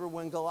term. Remember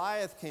when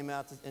Goliath came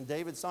out and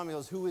David saw him, he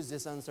goes, who is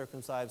this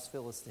uncircumcised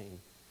Philistine?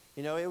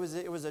 You know, it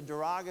was a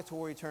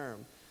derogatory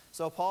term.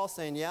 So Paul's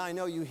saying, yeah, I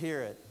know you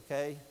hear it,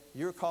 okay?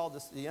 You're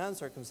called the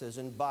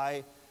uncircumcision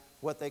by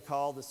what they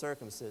call the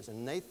circumcision.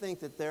 And they think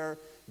that they're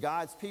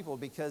God's people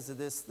because of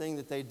this thing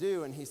that they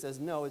do. And he says,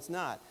 no, it's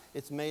not.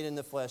 It's made in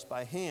the flesh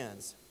by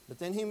hands. But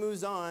then he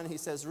moves on. He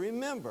says,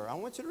 remember, I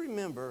want you to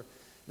remember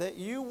that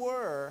you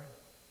were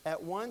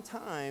at one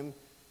time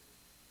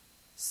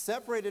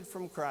separated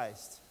from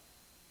Christ,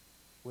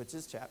 which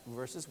is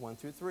verses 1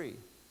 through 3.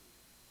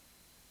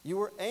 You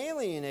were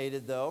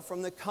alienated, though,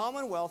 from the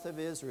commonwealth of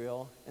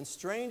Israel and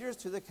strangers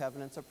to the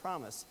covenants of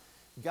promise.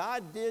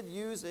 God did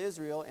use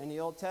Israel in the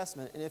Old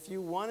Testament, and if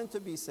you wanted to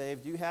be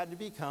saved, you had to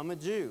become a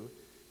Jew.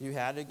 You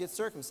had to get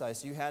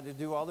circumcised. You had to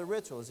do all the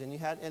rituals, and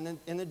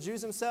the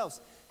Jews themselves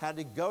had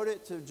to go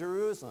to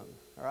Jerusalem,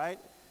 all right?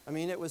 I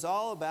mean, it was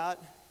all about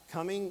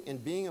coming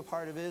and being a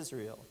part of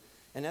Israel.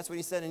 And that's what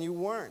he said, and you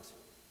weren't.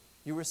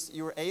 You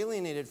were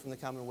alienated from the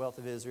commonwealth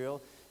of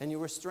Israel, and you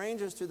were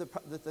strangers to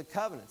the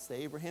covenants, the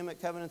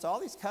Abrahamic covenants, all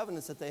these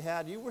covenants that they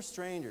had. You were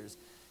strangers.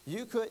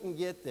 You couldn't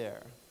get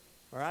there,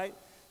 all right?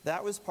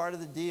 That was part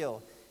of the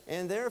deal.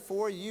 And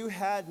therefore, you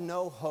had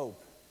no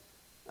hope.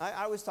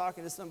 I was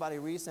talking to somebody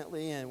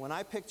recently, and when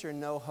I picture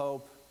no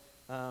hope,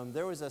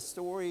 there was a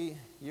story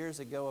years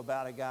ago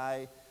about a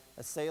guy,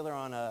 a sailor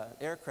on an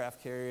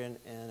aircraft carrier,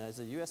 and as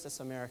a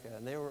USS America,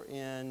 and they were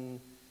in,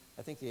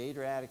 I think, the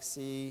Adriatic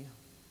Sea,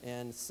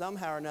 and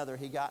somehow or another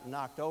he got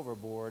knocked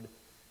overboard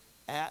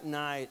at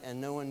night,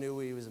 and no one knew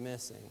he was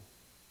missing.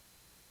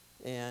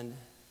 And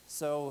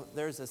so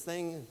there's this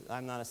thing,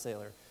 I'm not a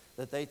sailor,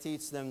 that they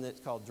teach them that's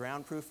called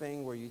drown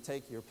proofing, where you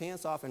take your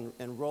pants off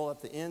and roll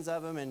up the ends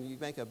of them, and you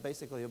make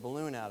basically a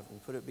balloon out of them,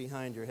 put it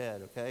behind your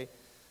head, okay?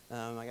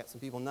 I got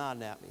some people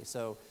nodding at me.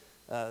 So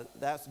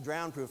that's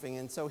drown proofing.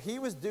 And so he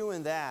was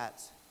doing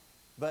that,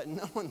 but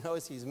no one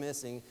knows he's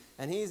missing,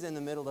 and he's in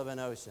the middle of an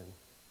ocean.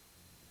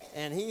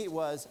 And he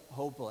was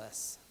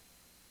hopeless.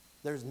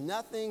 There's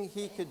nothing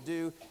he could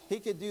do. He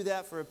could do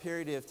that for a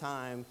period of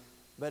time,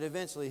 but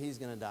eventually he's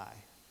going to die,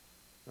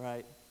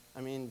 right?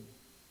 I mean,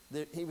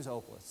 he was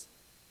hopeless.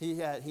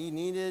 He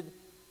needed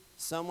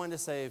someone to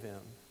save him.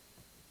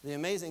 The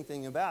amazing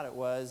thing about it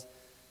was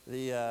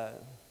the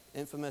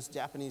infamous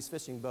Japanese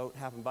fishing boat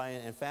happened by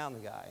and found the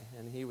guy,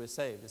 and he was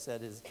saved. It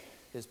said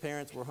his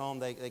parents were home.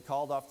 They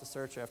called off the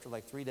search after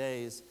like 3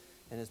 days,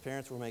 and his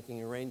parents were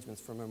making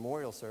arrangements for a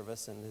memorial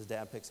service, and his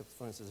dad picks up the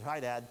phone and says, "Hi,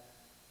 Dad,"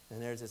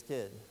 and there's his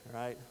kid,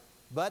 right?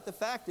 But the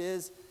fact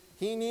is,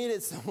 he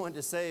needed someone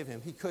to save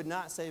him. He could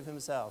not save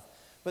himself.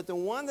 But the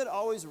one that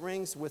always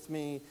rings with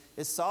me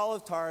is Saul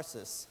of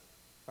Tarsus,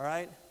 all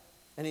right?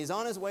 And he's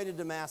on his way to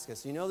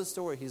Damascus. You know the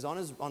story. He's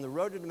on the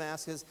road to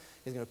Damascus.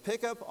 He's going to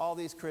pick up all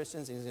these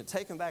Christians, and he's going to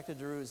take them back to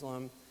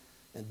Jerusalem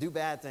and do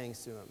bad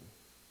things to them.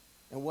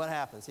 And what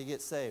happens? He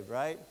gets saved,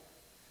 right?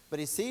 But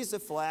he sees the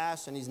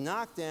flash, and he's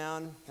knocked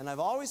down. And I've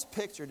always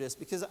pictured this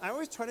because I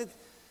always try to,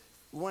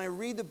 when I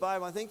read the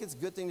Bible, I think it's a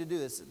good thing to do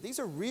this. These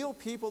are real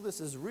people. This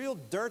is real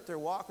dirt they're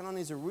walking on.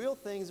 These are real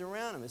things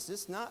around them. It's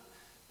just not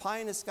pie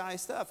in the sky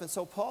stuff. And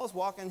so Paul's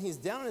walking, he's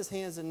down on his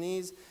hands and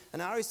knees,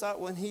 and I always thought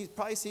when he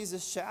probably sees a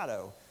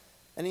shadow,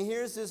 and he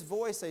hears this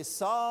voice say,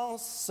 "Saul,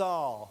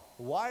 Saul,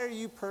 why are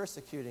you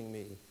persecuting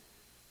me?"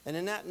 And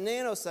in that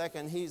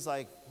nanosecond, he's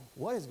like,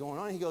 what is going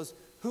on? He goes,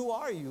 "Who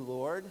are you,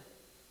 Lord?"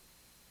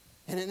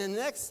 And in the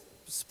next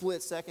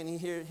split second, he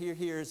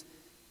hears,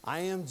 "I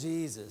am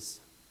Jesus."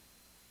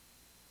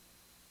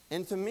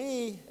 And to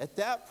me, at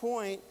that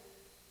point,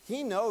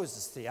 he knows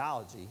his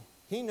theology.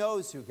 He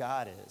knows who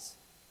God is.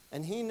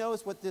 And he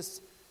knows what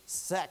this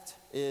sect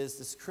is,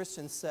 this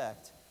Christian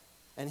sect.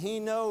 And he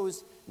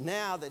knows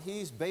now that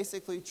he's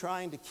basically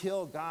trying to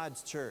kill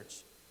God's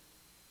church.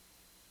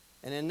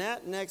 And in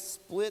that next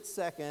split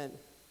second,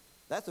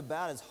 that's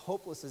about as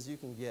hopeless as you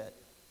can get.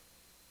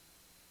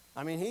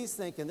 I mean, he's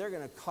thinking they're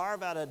going to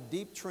carve out a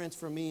deep trench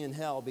for me in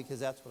hell because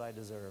that's what I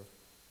deserve.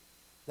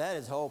 That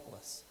is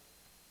hopeless.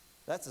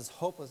 That's as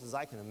hopeless as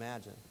I can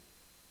imagine.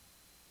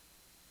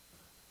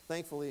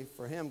 Thankfully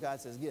for him, God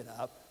says, "Get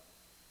up."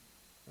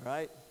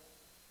 Right?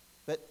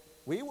 But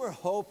we were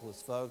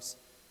hopeless, folks.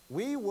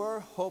 We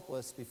were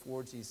hopeless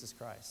before Jesus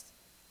Christ.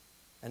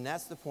 And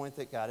that's the point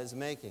that God is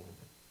making.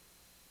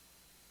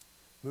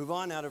 Move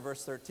on now to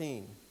verse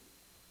 13.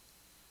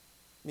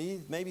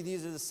 Maybe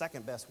these are the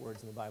second best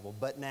words in the Bible.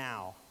 But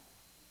now.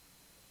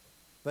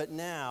 But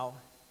now,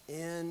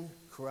 in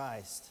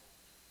Christ,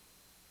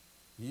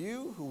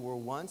 you who were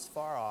once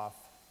far off,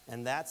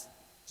 and that's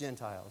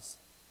Gentiles,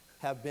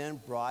 have been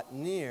brought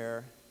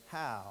near.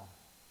 How?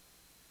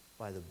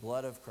 By the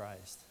blood of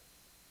Christ.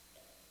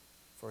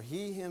 For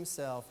he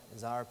himself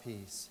is our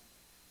peace,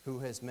 who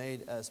has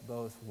made us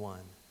both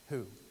one.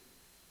 Who?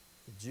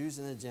 The Jews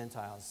and the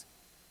Gentiles.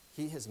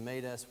 He has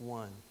made us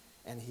one,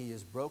 and he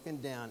has broken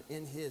down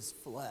in his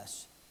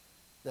flesh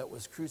that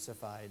was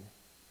crucified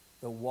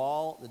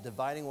the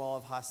dividing wall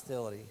of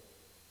hostility,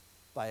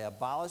 by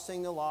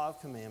abolishing the law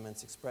of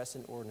commandments expressed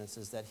in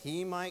ordinances, that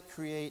he might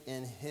create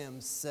in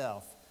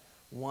himself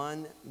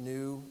one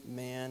new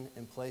man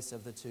in place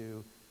of the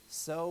two,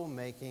 so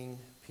making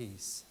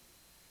peace.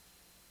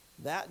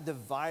 That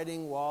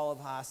dividing wall of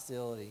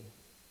hostility.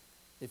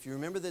 If you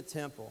remember the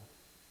temple,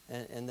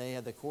 and they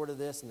had the court of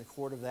this and the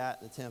court of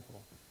that, the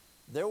temple.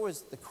 There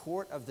was the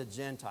court of the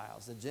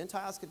Gentiles. The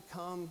Gentiles could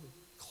come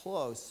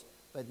close,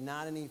 but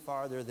not any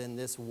farther than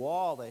this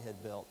wall they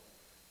had built.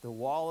 The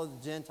wall of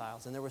the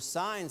Gentiles. And there were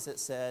signs that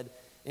said,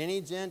 any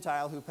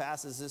Gentile who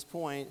passes this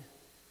point,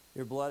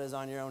 your blood is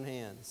on your own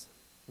hands.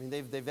 I mean,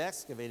 they've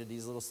excavated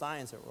these little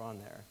signs that were on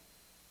there.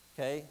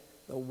 Okay?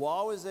 The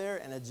wall was there,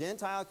 and a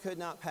Gentile could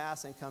not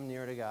pass and come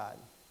near to God.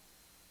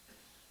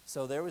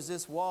 So there was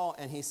this wall,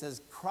 and he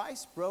says,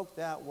 Christ broke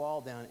that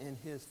wall down in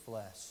his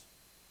flesh.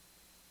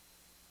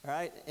 All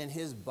right? In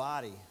his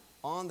body,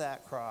 on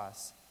that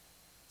cross.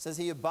 It says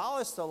he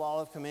abolished the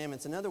law of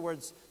commandments. In other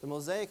words, the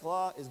Mosaic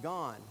law is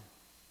gone.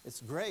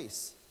 It's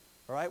grace.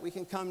 All right? We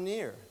can come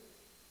near.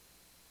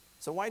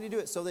 So why did he do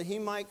it? So that he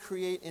might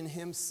create in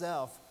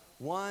himself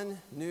one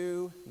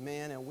new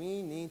man, and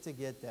we need to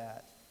get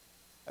that.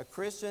 A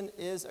Christian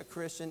is a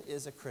Christian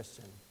is a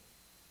Christian.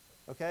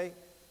 Okay?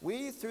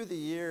 We, through the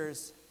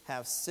years,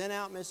 have sent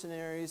out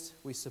missionaries.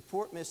 We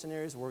support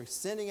missionaries. We're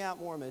sending out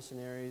more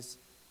missionaries.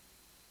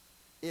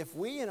 If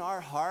we in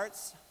our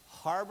hearts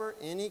harbor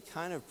any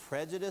kind of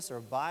prejudice or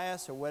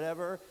bias or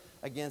whatever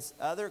against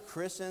other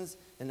Christians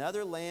in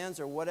other lands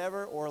or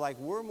whatever, or like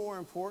we're more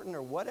important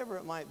or whatever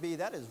it might be,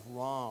 that is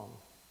wrong.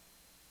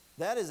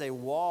 That is a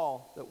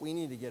wall that we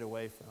need to get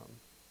away from.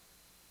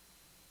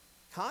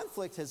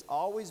 Conflict has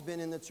always been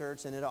in the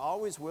church, and it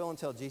always will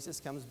until Jesus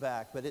comes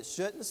back, but it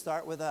shouldn't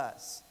start with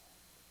us.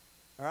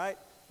 All right?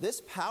 This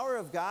power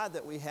of God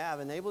that we have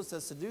enables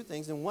us to do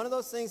things, and one of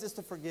those things is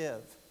to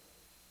forgive.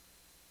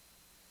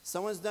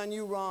 Someone's done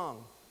you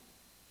wrong.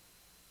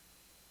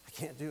 I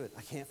can't do it.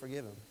 I can't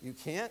forgive him. You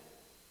can't?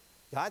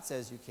 God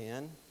says you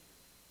can.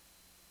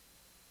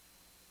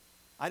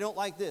 I don't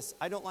like this.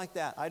 I don't like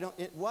that.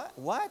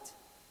 What?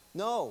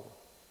 No.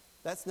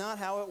 That's not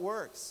how it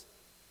works.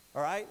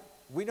 All right?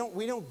 We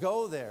don't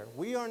go there.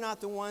 We are not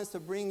the ones to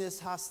bring this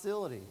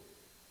hostility.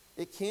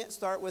 It can't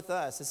start with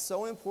us. It's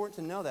so important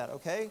to know that,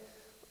 okay?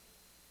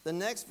 The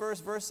next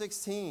verse, verse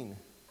 16.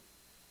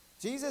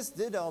 Jesus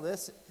did all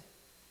this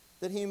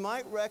that he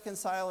might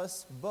reconcile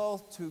us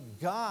both to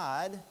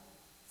God.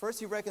 First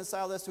he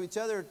reconciled us to each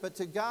other, but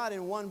to God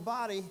in one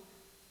body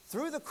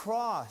through the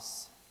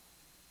cross.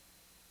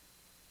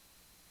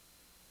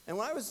 And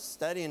when I was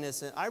studying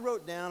this, I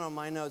wrote down on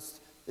my notes,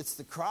 it's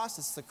the cross,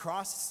 it's the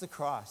cross, it's the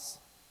cross.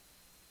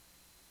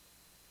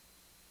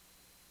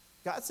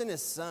 God sent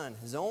his son,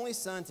 his only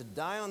son, to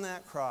die on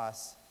that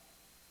cross.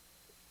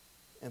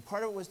 And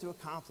part of it was to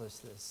accomplish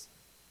this.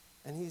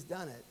 And he's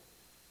done it.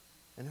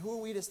 And who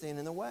are we to stand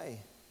in the way?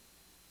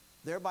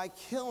 Thereby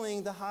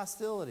killing the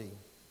hostility.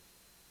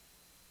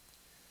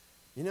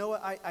 You know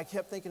what? I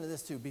kept thinking of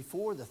this too.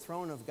 Before the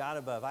throne of God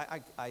above,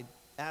 I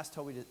asked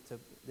Toby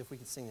if we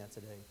could sing that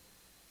today.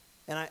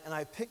 And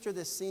I picture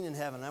this scene in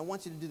heaven. I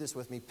want you to do this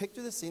with me.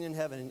 Picture the scene in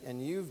heaven,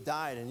 and you've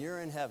died, and you're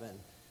in heaven.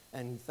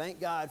 And thank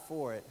God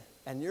for it.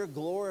 And you're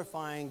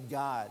glorifying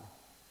God.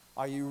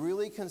 Are you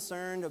really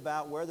concerned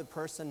about where the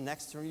person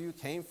next to you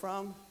came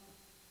from?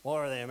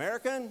 Or are they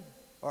American?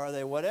 Or are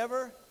they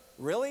whatever?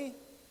 Really?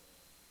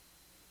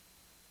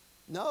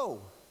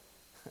 No.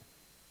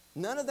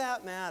 None of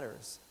that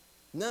matters.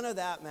 None of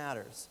that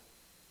matters.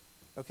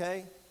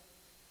 Okay?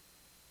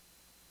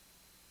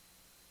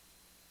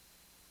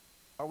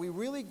 Are we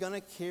really going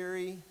to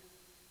carry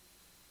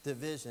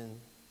division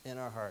in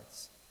our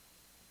hearts?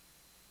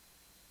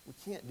 We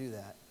can't do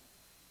that.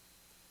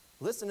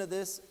 Listen to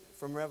this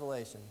from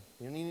Revelation.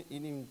 You didn't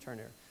even turn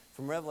there.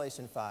 From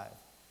Revelation 5.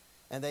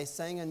 And they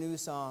sang a new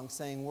song,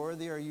 saying,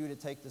 "Worthy are you to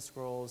take the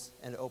scrolls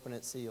and open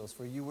its seals,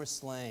 for you were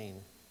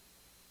slain.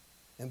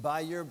 And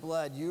by your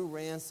blood you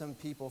ransomed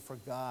people for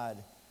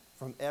God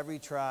from every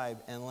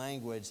tribe and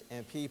language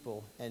and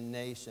people and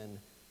nation.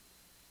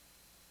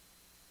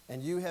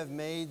 And you have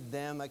made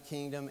them a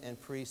kingdom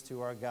and priests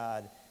to our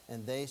God,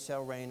 and they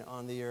shall reign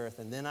on the earth."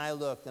 And then I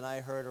looked, and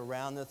I heard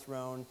around the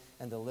throne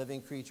and the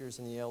living creatures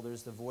and the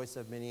elders the voice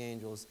of many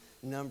angels,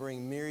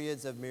 numbering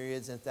myriads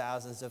and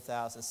thousands of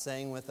thousands,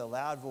 saying with a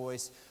loud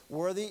voice,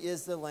 "Worthy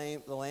is the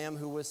Lamb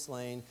who was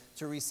slain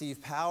to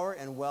receive power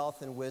and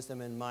wealth and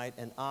wisdom and might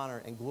and honor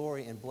and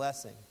glory and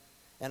blessing."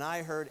 And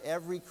I heard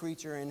every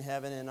creature in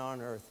heaven and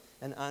on earth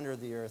and under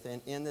the earth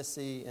and in the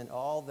sea and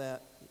all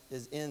that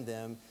is in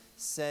them,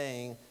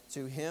 saying,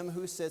 "To him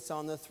who sits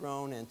on the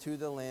throne and to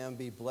the Lamb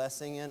be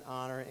blessing and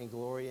honor and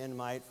glory and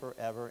might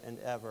forever and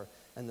ever."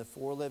 And the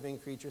four living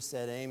creatures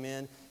said,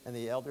 "Amen." And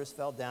the elders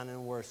fell down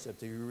and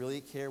worshiped. Do you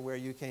really care where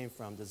you came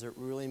from? Does it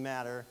really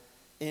matter?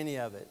 Any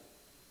of it?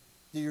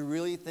 Do you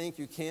really think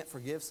you can't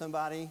forgive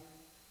somebody?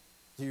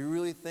 Do you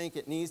really think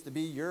it needs to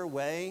be your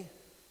way?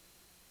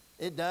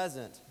 It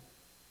doesn't.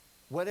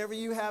 Whatever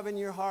you have in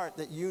your heart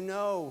that you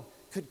know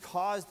could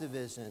cause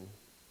division,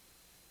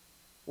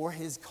 or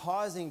is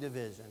causing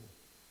division,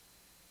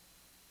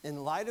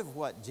 in light of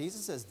what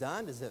Jesus has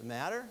done, does it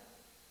matter?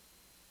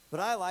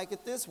 But I like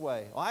it this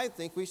way. Well, I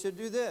think we should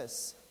do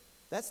this.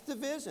 That's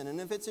division.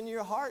 And if it's in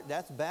your heart,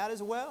 that's bad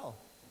as well.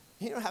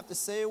 You don't have to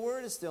say a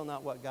word. It's still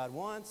not what God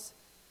wants.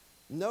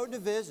 No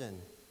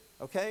division.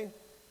 Okay?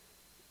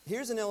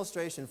 Here's an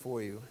illustration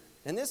for you.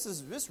 And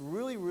this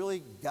really, really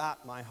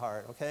got my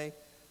heart. Okay?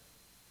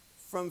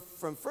 From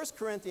 1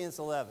 Corinthians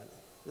 11.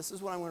 This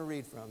is what I'm going to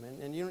read from.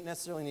 And you don't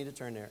necessarily need to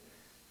turn there.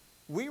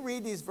 We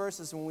read these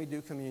verses when we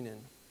do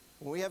communion.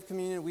 When we have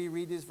communion, we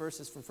read these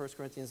verses from 1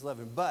 Corinthians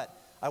 11. But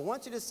I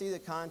want you to see the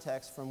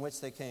context from which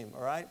they came,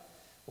 all right?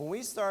 When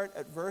we start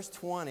at verse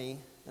 20,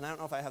 and I don't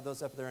know if I have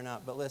those up there or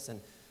not, but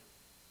listen.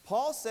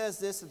 Paul says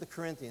this to the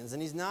Corinthians,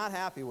 and he's not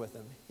happy with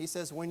them. He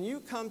says, "When you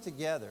come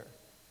together,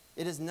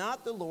 it is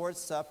not the Lord's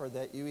supper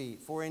that you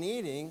eat. For in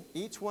eating,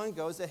 each one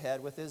goes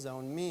ahead with his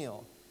own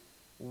meal.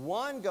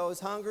 One goes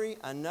hungry,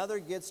 another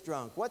gets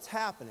drunk." What's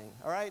happening?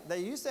 All right, they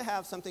used to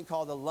have something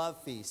called a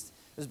love feast.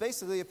 It was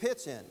basically a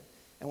pitch-in.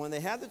 And when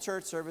they had the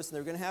church service and they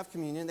were going to have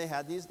communion, they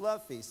had these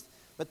love feasts.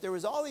 But there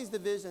was all these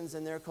divisions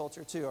in their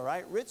culture too, all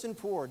right? Rich and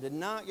poor did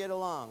not get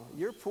along.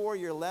 You're poor,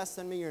 you're less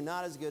than me, you're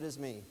not as good as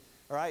me.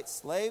 All right,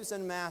 slaves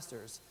and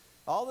masters.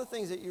 All the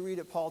things that you read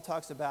that Paul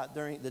talks about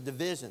during the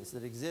divisions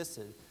that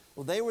existed.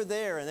 Well, they were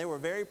there and they were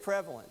very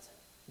prevalent.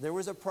 There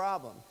was a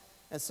problem.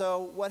 And so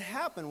what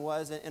happened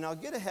was, and I'll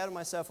get ahead of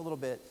myself a little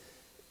bit,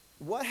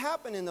 what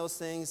happened in those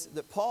things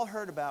that Paul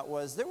heard about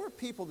was there were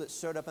people that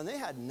showed up and they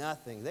had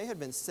nothing. They had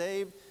been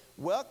saved,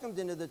 welcomed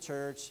into the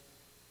church,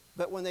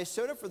 but when they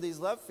showed up for these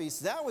love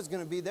feasts, that was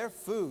going to be their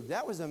food.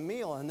 That was a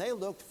meal, and they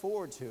looked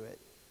forward to it.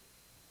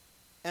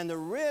 And the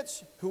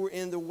rich who were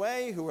in the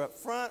way, who were up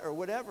front or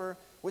whatever,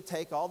 would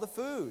take all the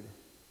food.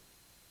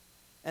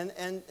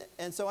 And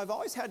so I've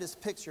always had this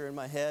picture in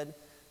my head,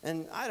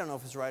 and I don't know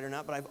if it's right or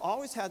not, but I've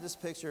always had this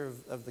picture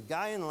of the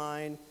guy in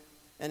line,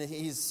 and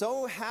he's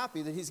so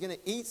happy that he's going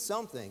to eat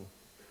something.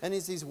 And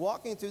as he's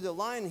walking through the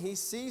line, he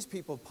sees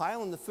people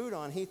piling the food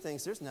on. He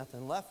thinks, there's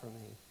nothing left for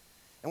me.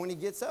 And when he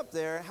gets up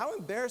there, how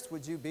embarrassed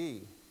would you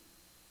be?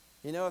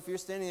 You know, if you're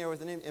standing there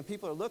with and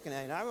people are looking at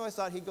you. And I always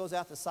thought he goes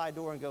out the side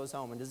door and goes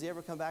home. And does he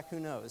ever come back? Who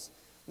knows?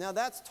 Now,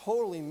 that's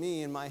totally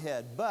me in my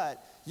head.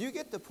 But you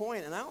get the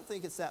point, and I don't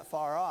think it's that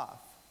far off.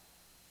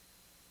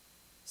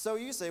 So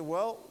you say,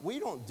 well, we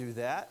don't do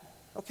that.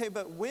 Okay,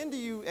 but when do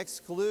you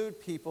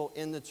exclude people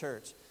in the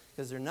church?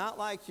 Because they're not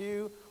like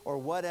you or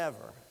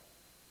whatever.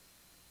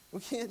 We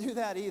can't do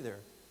that either.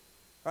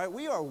 All right,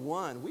 we are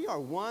one. We are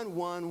one.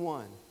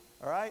 All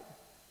right?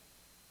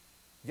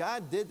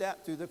 God did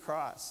that through the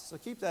cross. So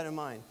keep that in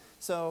mind.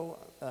 So,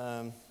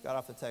 got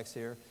off the text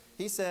here.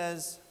 He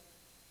says,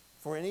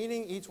 for in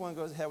eating, each one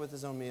goes ahead with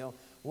his own meal.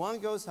 One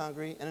goes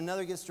hungry, and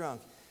another gets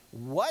drunk.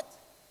 What?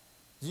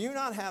 Do you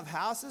not have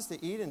houses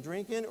to eat and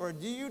drink in? Or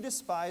do you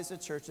despise the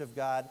church of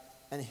God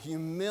and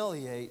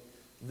humiliate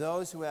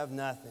those who have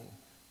nothing?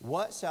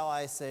 What shall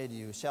I say to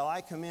you? Shall I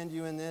commend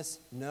you in this?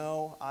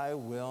 No, I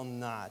will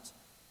not.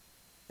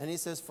 And he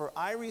says, for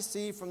I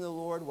received from the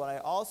Lord what I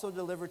also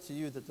delivered to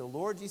you, that the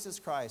Lord Jesus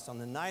Christ, on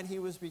the night he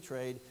was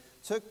betrayed,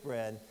 took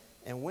bread,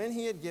 and when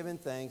he had given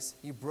thanks,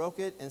 he broke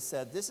it and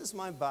said, this is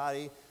my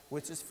body,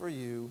 which is for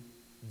you.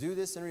 Do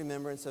this in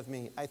remembrance of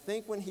me. I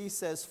think when he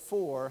says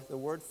for, the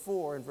word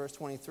for in verse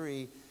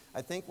 23,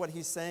 I think what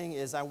he's saying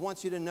is, I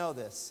want you to know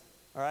this,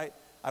 all right?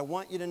 I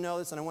want you to know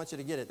this, and I want you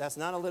to get it. That's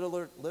not a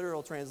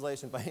literal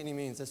translation by any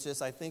means. It's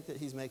just I think that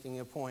he's making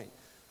a point,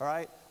 all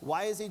right?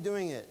 Why is he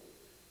doing it?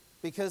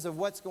 Because of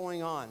what's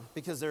going on.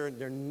 Because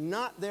they're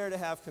not there to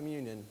have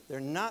communion. They're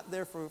not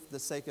there for the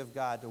sake of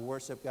God, to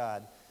worship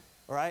God.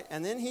 All right?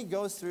 And then he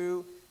goes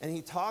through and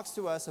he talks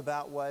to us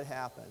about what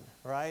happened.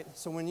 All right?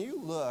 So when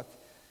you look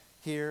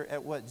here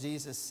at what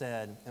Jesus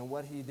said and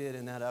what he did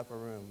in that upper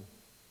room,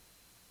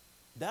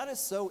 that is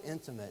so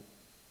intimate.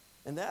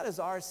 And that is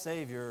our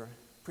Savior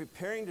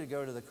preparing to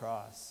go to the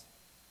cross.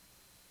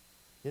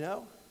 You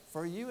know?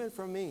 For you and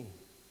for me.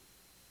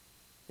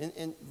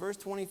 In verse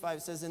 25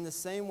 it says, in the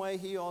same way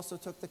he also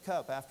took the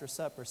cup after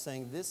supper,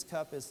 saying, this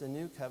cup is the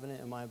new covenant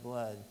in my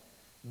blood.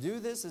 Do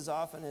this as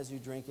often as you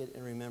drink it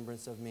in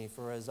remembrance of me.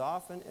 For as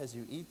often as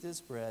you eat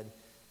this bread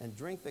and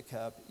drink the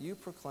cup, you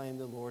proclaim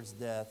the Lord's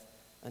death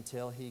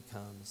until he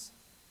comes.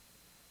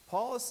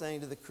 Paul is saying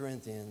to the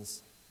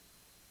Corinthians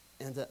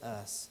and to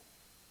us,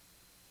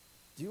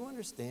 do you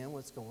understand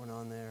what's going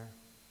on there?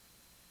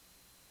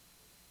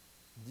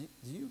 Do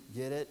you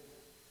get it?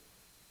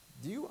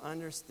 Do you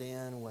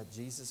understand what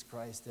Jesus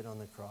Christ did on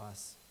the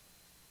cross?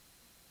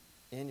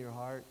 In your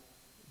heart,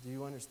 do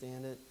you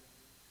understand it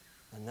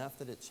enough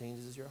that it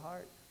changes your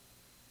heart?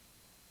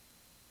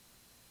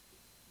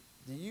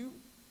 Do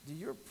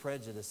your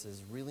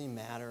prejudices really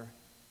matter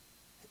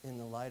in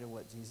the light of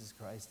what Jesus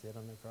Christ did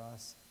on the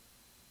cross?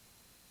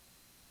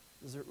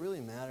 Does it really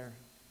matter?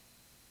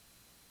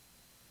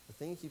 The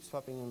thing that keeps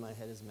popping in my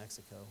head is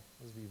Mexico.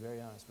 Let's be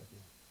very honest with you.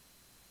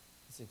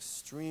 It's an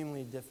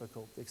extremely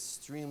difficult,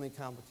 extremely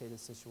complicated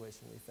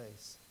situation we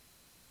face.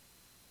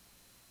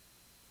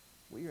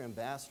 We are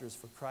ambassadors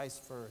for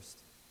Christ first.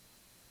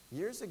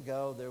 Years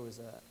ago, there was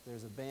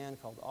a band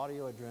called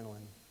Audio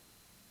Adrenaline,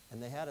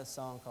 and they had a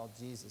song called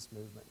Jesus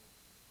Movement.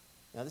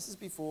 Now, this is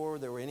before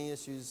there were any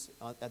issues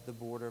at the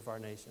border of our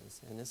nations.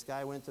 And this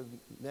guy went to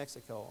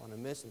Mexico on a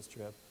missions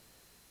trip,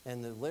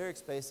 and the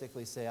lyrics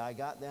basically say, I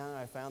got down and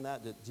I found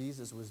out that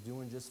Jesus was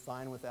doing just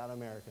fine without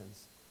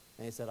Americans.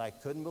 And he said, I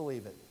couldn't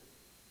believe it.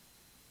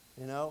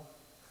 You know,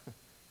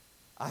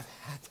 I've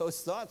had those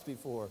thoughts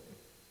before.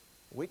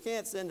 We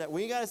got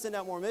to send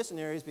out more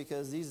missionaries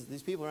because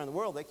these people around the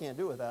world, they can't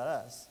do it without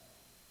us.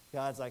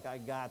 God's like, I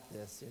got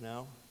this, you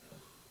know.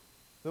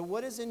 But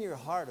what is in your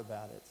heart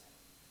about it?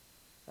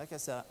 Like I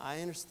said,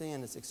 I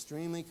understand it's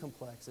extremely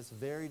complex. It's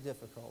very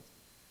difficult.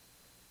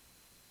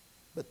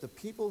 But the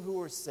people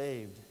who are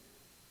saved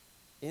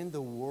in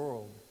the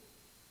world,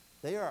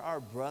 they are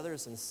our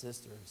brothers and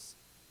sisters.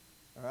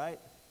 All right?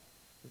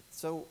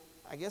 So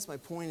I guess my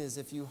point is,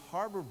 if you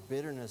harbor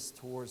bitterness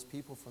towards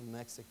people from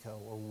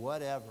Mexico or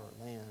whatever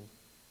land,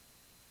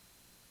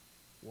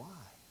 why?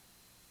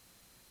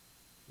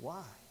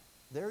 Why?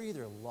 They're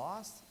either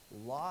lost,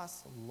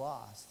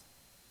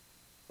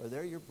 or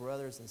they're your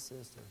brothers and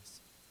sisters.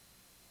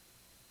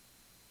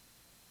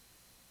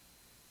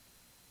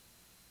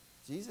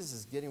 Jesus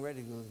is getting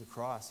ready to go to the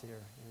cross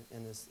here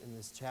in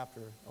this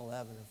chapter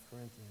 11 of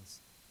Corinthians.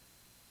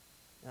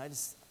 And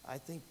I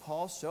think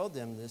Paul showed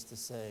them this to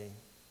say,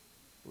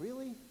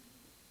 really?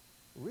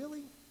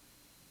 Really?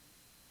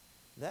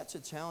 That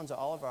should challenge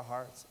all of our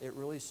hearts. It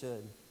really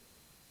should.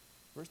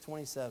 Verse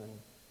 27,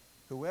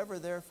 whoever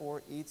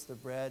therefore eats the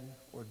bread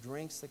or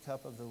drinks the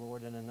cup of the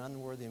Lord in an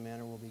unworthy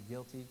manner will be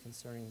guilty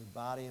concerning the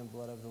body and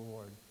blood of the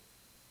Lord.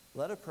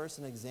 Let a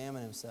person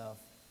examine himself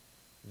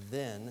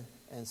then,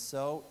 and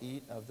so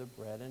eat of the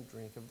bread and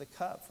drink of the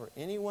cup. For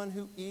anyone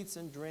who eats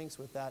and drinks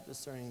without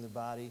discerning the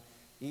body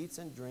eats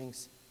and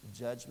drinks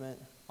judgment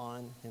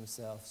on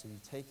himself. So you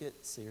take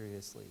it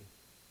seriously.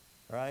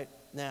 All right?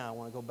 Now, I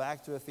want to go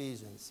back to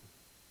Ephesians.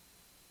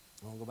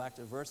 I want to go back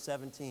to verse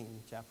 17,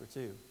 chapter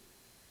 2.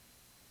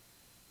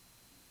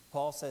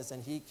 Paul says,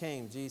 and he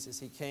came, Jesus,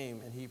 he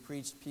came, and he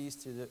preached peace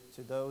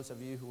to those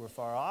of you who were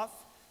far off,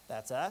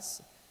 that's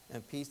us,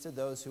 and peace to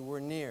those who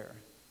were near.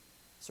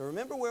 So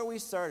remember where we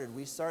started.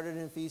 We started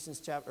in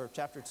Ephesians chapter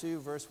 2,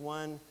 verse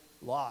 1,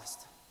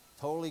 lost,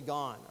 totally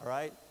gone, all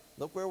right?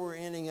 Look where we're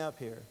ending up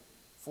here.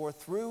 For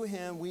through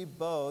him we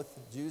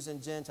both, Jews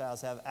and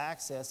Gentiles, have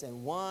access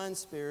in one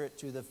Spirit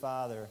to the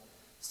Father.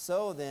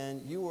 So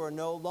then, you are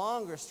no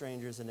longer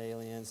strangers and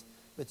aliens,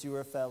 but you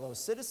are fellow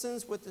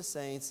citizens with the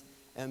saints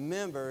and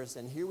members,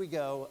 and here we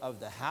go,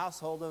 of the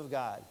household of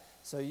God.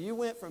 So you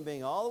went from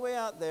being all the way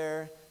out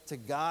there to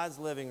God's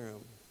living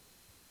room.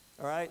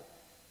 All right?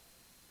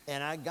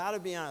 And I got to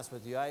be honest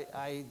with you,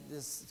 I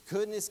just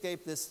couldn't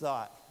escape this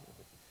thought.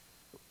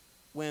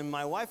 When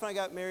my wife and I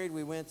got married,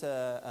 we went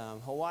to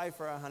Hawaii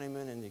for our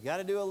honeymoon, and you got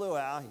to do a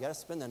luau. You got to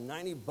spend the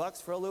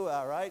 $90 for a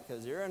luau, right?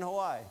 Because you're in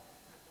Hawaii.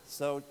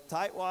 So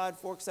tightwad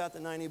forks out the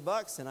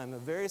 $90, and I'm a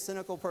very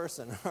cynical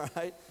person, all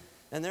right?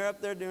 And they're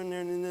up there doing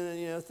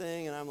their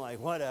thing, and I'm like,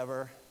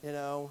 whatever,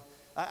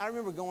 I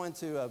remember going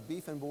to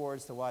Beef and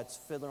Boards to watch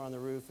Fiddler on the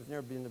Roof. If you've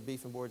never been to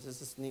Beef and Boards, it's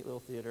this neat little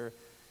theater.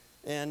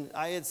 And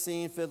I had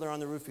seen Fiddler on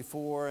the Roof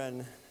before,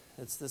 and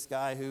it's this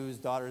guy whose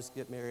daughters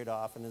get married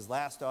off. And his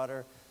last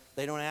daughter,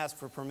 they don't ask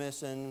for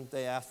permission,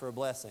 they ask for a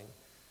blessing.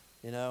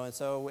 And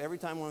so every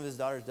time one of his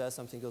daughters does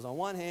something, he goes on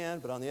one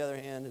hand, but on the other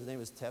hand, his name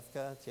is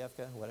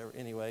Tiefka, whatever.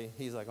 Anyway,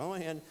 he's like, on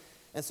one hand.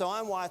 And so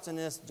I'm watching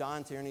this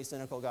John Tierney,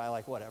 cynical guy,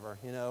 like, whatever,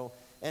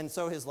 And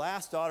so his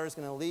last daughter is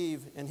going to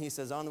leave, and he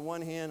says, on the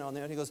one hand, on the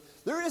other, he goes,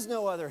 there is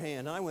no other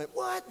hand. And I went,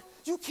 what?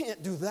 You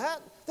can't do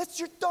that. That's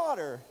your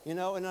daughter, And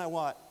I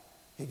went,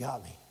 he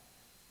got me.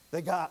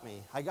 They got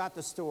me. I got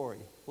the story.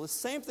 Well, the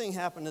same thing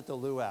happened at the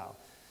luau.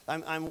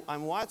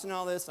 I'm watching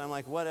all this, and I'm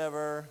like,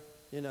 whatever,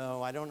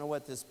 I don't know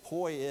what this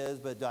poi is,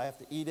 but I have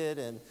to eat it,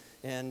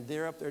 and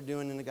they're up there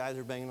doing, and the guys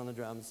are banging on the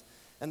drums.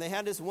 And they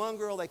had this one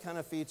girl they kind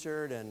of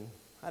featured, and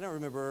I don't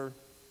remember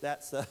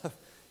that stuff.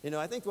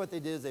 I think what they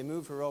did is they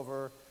moved her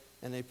over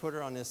and they put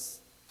her on this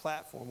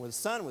platform where the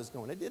sun was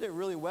going. They did it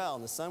really well,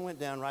 and the sun went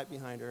down right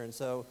behind her. And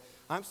so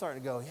I'm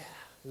starting to go, yeah,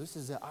 this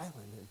is an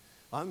island, and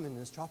I'm in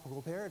this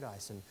tropical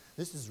paradise, and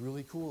this is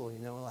really cool,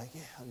 like,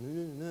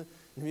 yeah,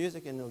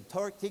 music and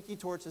the tiki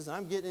torches, and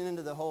I'm getting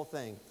into the whole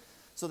thing.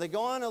 So they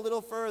go on a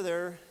little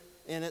further,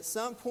 and at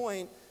some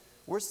point,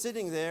 we're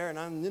sitting there, and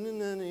I'm,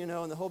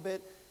 and the whole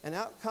bit, and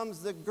out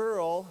comes the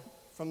girl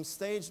from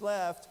stage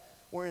left,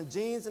 wearing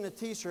jeans and a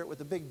T-shirt with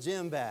a big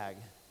gym bag.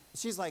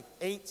 She's like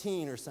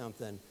 18 or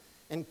something.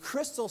 And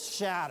crystal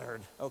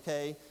shattered,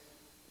 okay?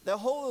 The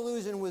whole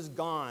illusion was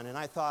gone. And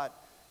I thought,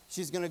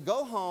 she's going to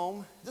go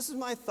home. This is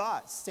my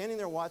thought, standing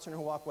there watching her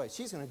walk away.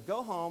 She's going to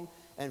go home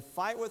and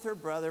fight with her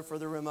brother for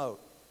the remote.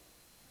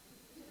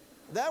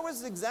 That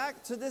was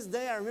to this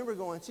day, I remember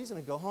going, she's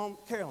going to go home.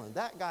 Carolyn,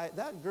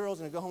 that girl's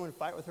going to go home and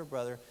fight with her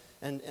brother.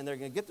 And they're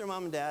going to get their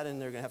mom and dad,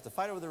 and they're going to have to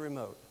fight over the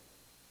remote.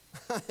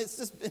 It's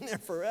just been there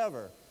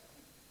forever.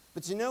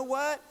 But you know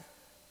what?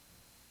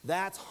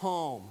 That's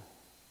home,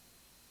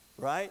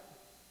 right?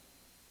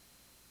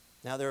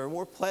 Now, there are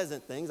more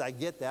pleasant things, I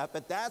get that,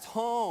 but that's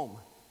home.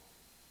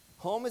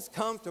 Home is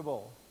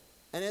comfortable,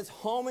 and it's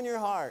home in your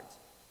heart,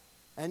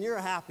 and you're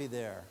happy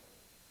there.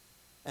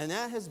 And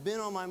that has been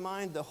on my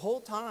mind the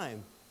whole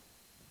time,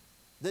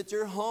 that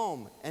you're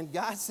home. And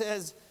God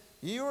says,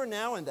 you are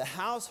now in the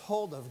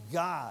household of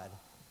God.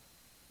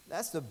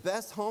 That's the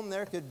best home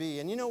there could be.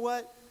 And you know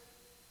what?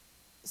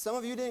 Some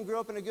of you didn't grow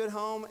up in a good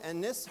home,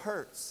 and this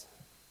hurts.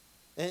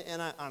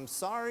 And I'm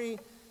sorry,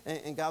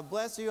 and God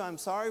bless you. I'm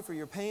sorry for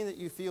your pain that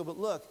you feel. But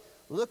look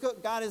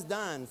what God has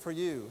done for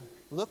you.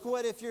 Look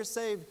what, if you're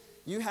saved,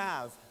 you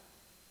have.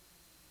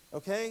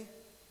 Okay?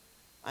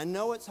 I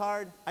know it's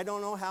hard. I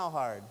don't know how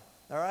hard.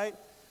 All right?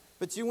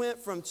 But you went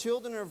from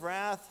children of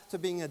wrath to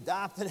being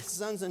adopted as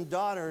sons and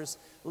daughters,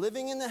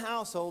 living in the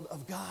household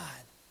of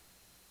God.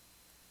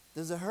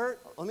 Does it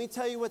hurt? Let me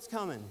tell you what's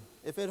coming,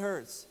 if it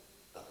hurts.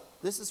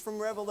 This is from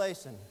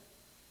Revelation.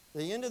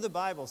 The end of the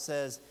Bible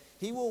says,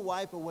 he will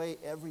wipe away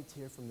every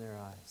tear from their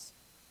eyes,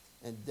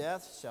 and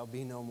death shall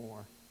be no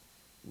more.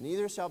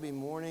 Neither shall be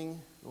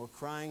mourning, nor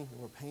crying,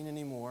 nor pain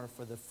anymore,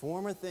 for the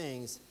former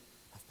things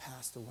have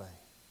passed away.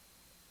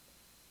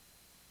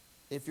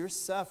 If you're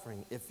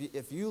suffering,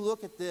 if you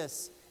look at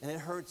this and it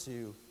hurts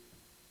you,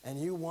 and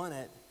you want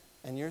it,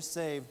 and you're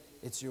saved,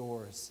 it's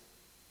yours.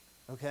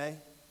 Okay?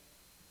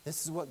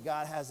 This is what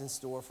God has in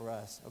store for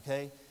us.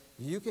 Okay?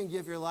 You can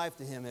give your life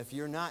to him if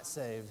you're not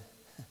saved.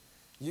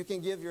 You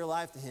can give your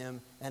life to him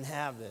and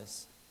have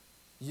this.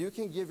 You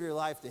can give your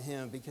life to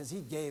him because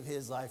he gave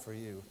his life for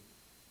you.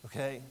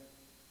 Okay?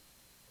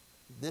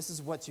 This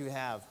is what you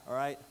have, all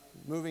right?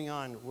 Moving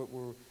on,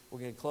 we're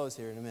going to close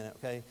here in a minute,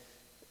 okay?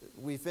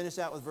 We finish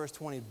out with verse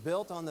 20.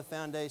 Built on the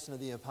foundation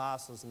of the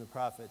apostles and the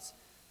prophets,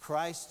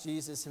 Christ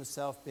Jesus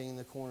himself being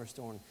the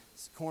cornerstone.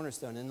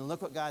 And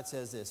look what God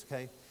says this,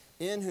 okay?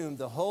 in whom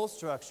the whole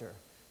structure,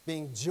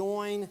 being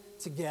joined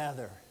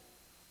together,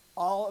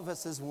 all of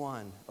us as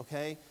one,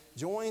 okay?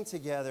 Joined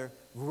together,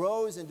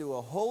 grows into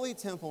a holy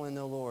temple in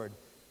the Lord.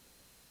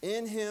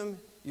 In him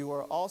you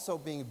are also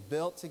being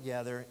built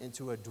together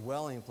into a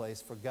dwelling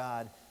place for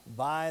God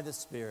by the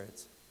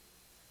Spirit.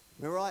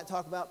 Remember I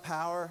talk about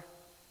power?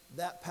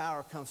 That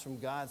power comes from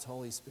God's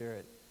Holy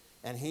Spirit.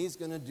 And he's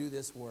going to do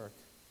this work.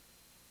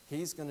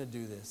 He's going to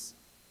do this.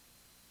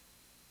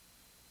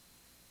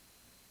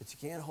 But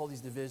you can't hold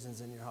these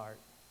divisions in your heart.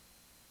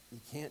 You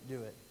can't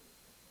do it.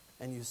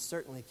 And you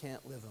certainly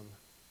can't live them.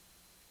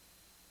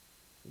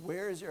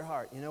 Where is your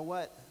heart? You know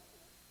what?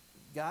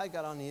 God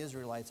got on the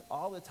Israelites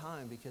all the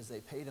time because they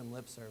paid him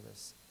lip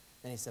service.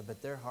 And he said,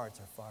 but their hearts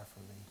are far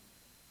from me.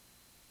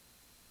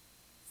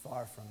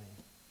 Far from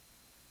me.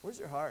 Where's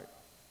your heart?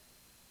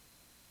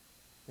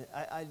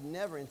 I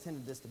never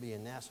intended this to be a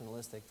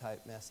nationalistic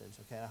type message,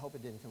 okay? I hope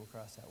it didn't come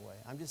across that way.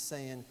 I'm just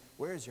saying,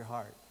 where is your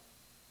heart?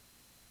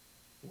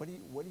 What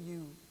do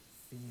you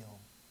feel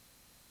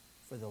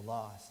for the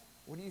lost?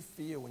 What do you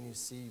feel when you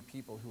see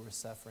people who are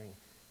suffering?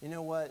 You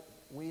know what?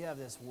 We have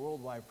this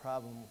worldwide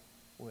problem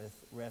with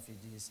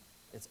refugees.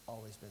 It's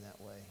always been that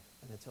way.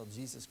 And until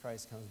Jesus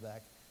Christ comes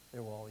back,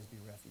 there will always be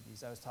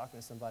refugees. I was talking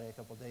to somebody a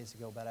couple of days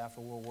ago about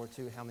after World War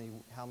II,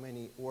 how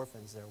many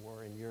orphans there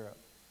were in Europe.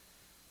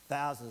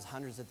 Thousands,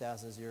 hundreds of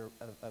thousands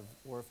of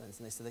orphans.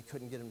 And they said they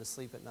couldn't get them to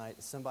sleep at night.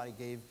 Somebody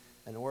gave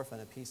an orphan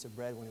a piece of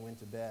bread when he went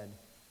to bed,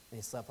 and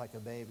he slept like a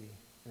baby.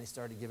 And they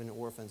started giving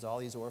orphans, all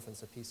these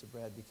orphans, a piece of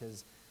bread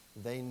because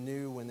they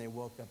knew when they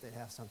woke up they'd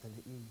have something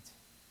to eat.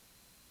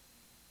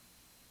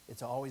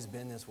 It's always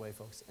been this way,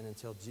 folks. And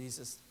until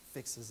Jesus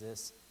fixes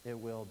this, it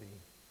will be.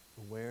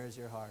 Where is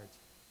your heart?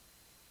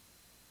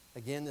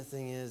 Again, the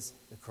thing is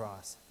the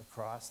cross, the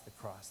cross, the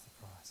cross, the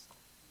cross.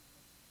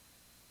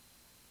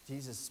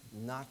 Jesus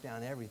knocked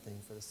down everything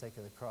for the sake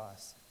of the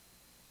cross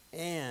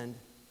and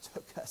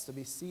took us to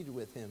be seated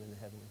with him in the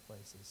heavenly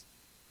places.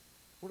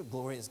 What a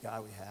glorious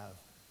God we have.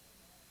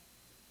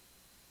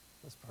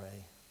 Let's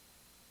pray.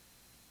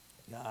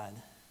 God,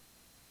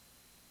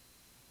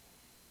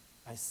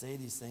 I say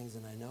these things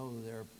and I know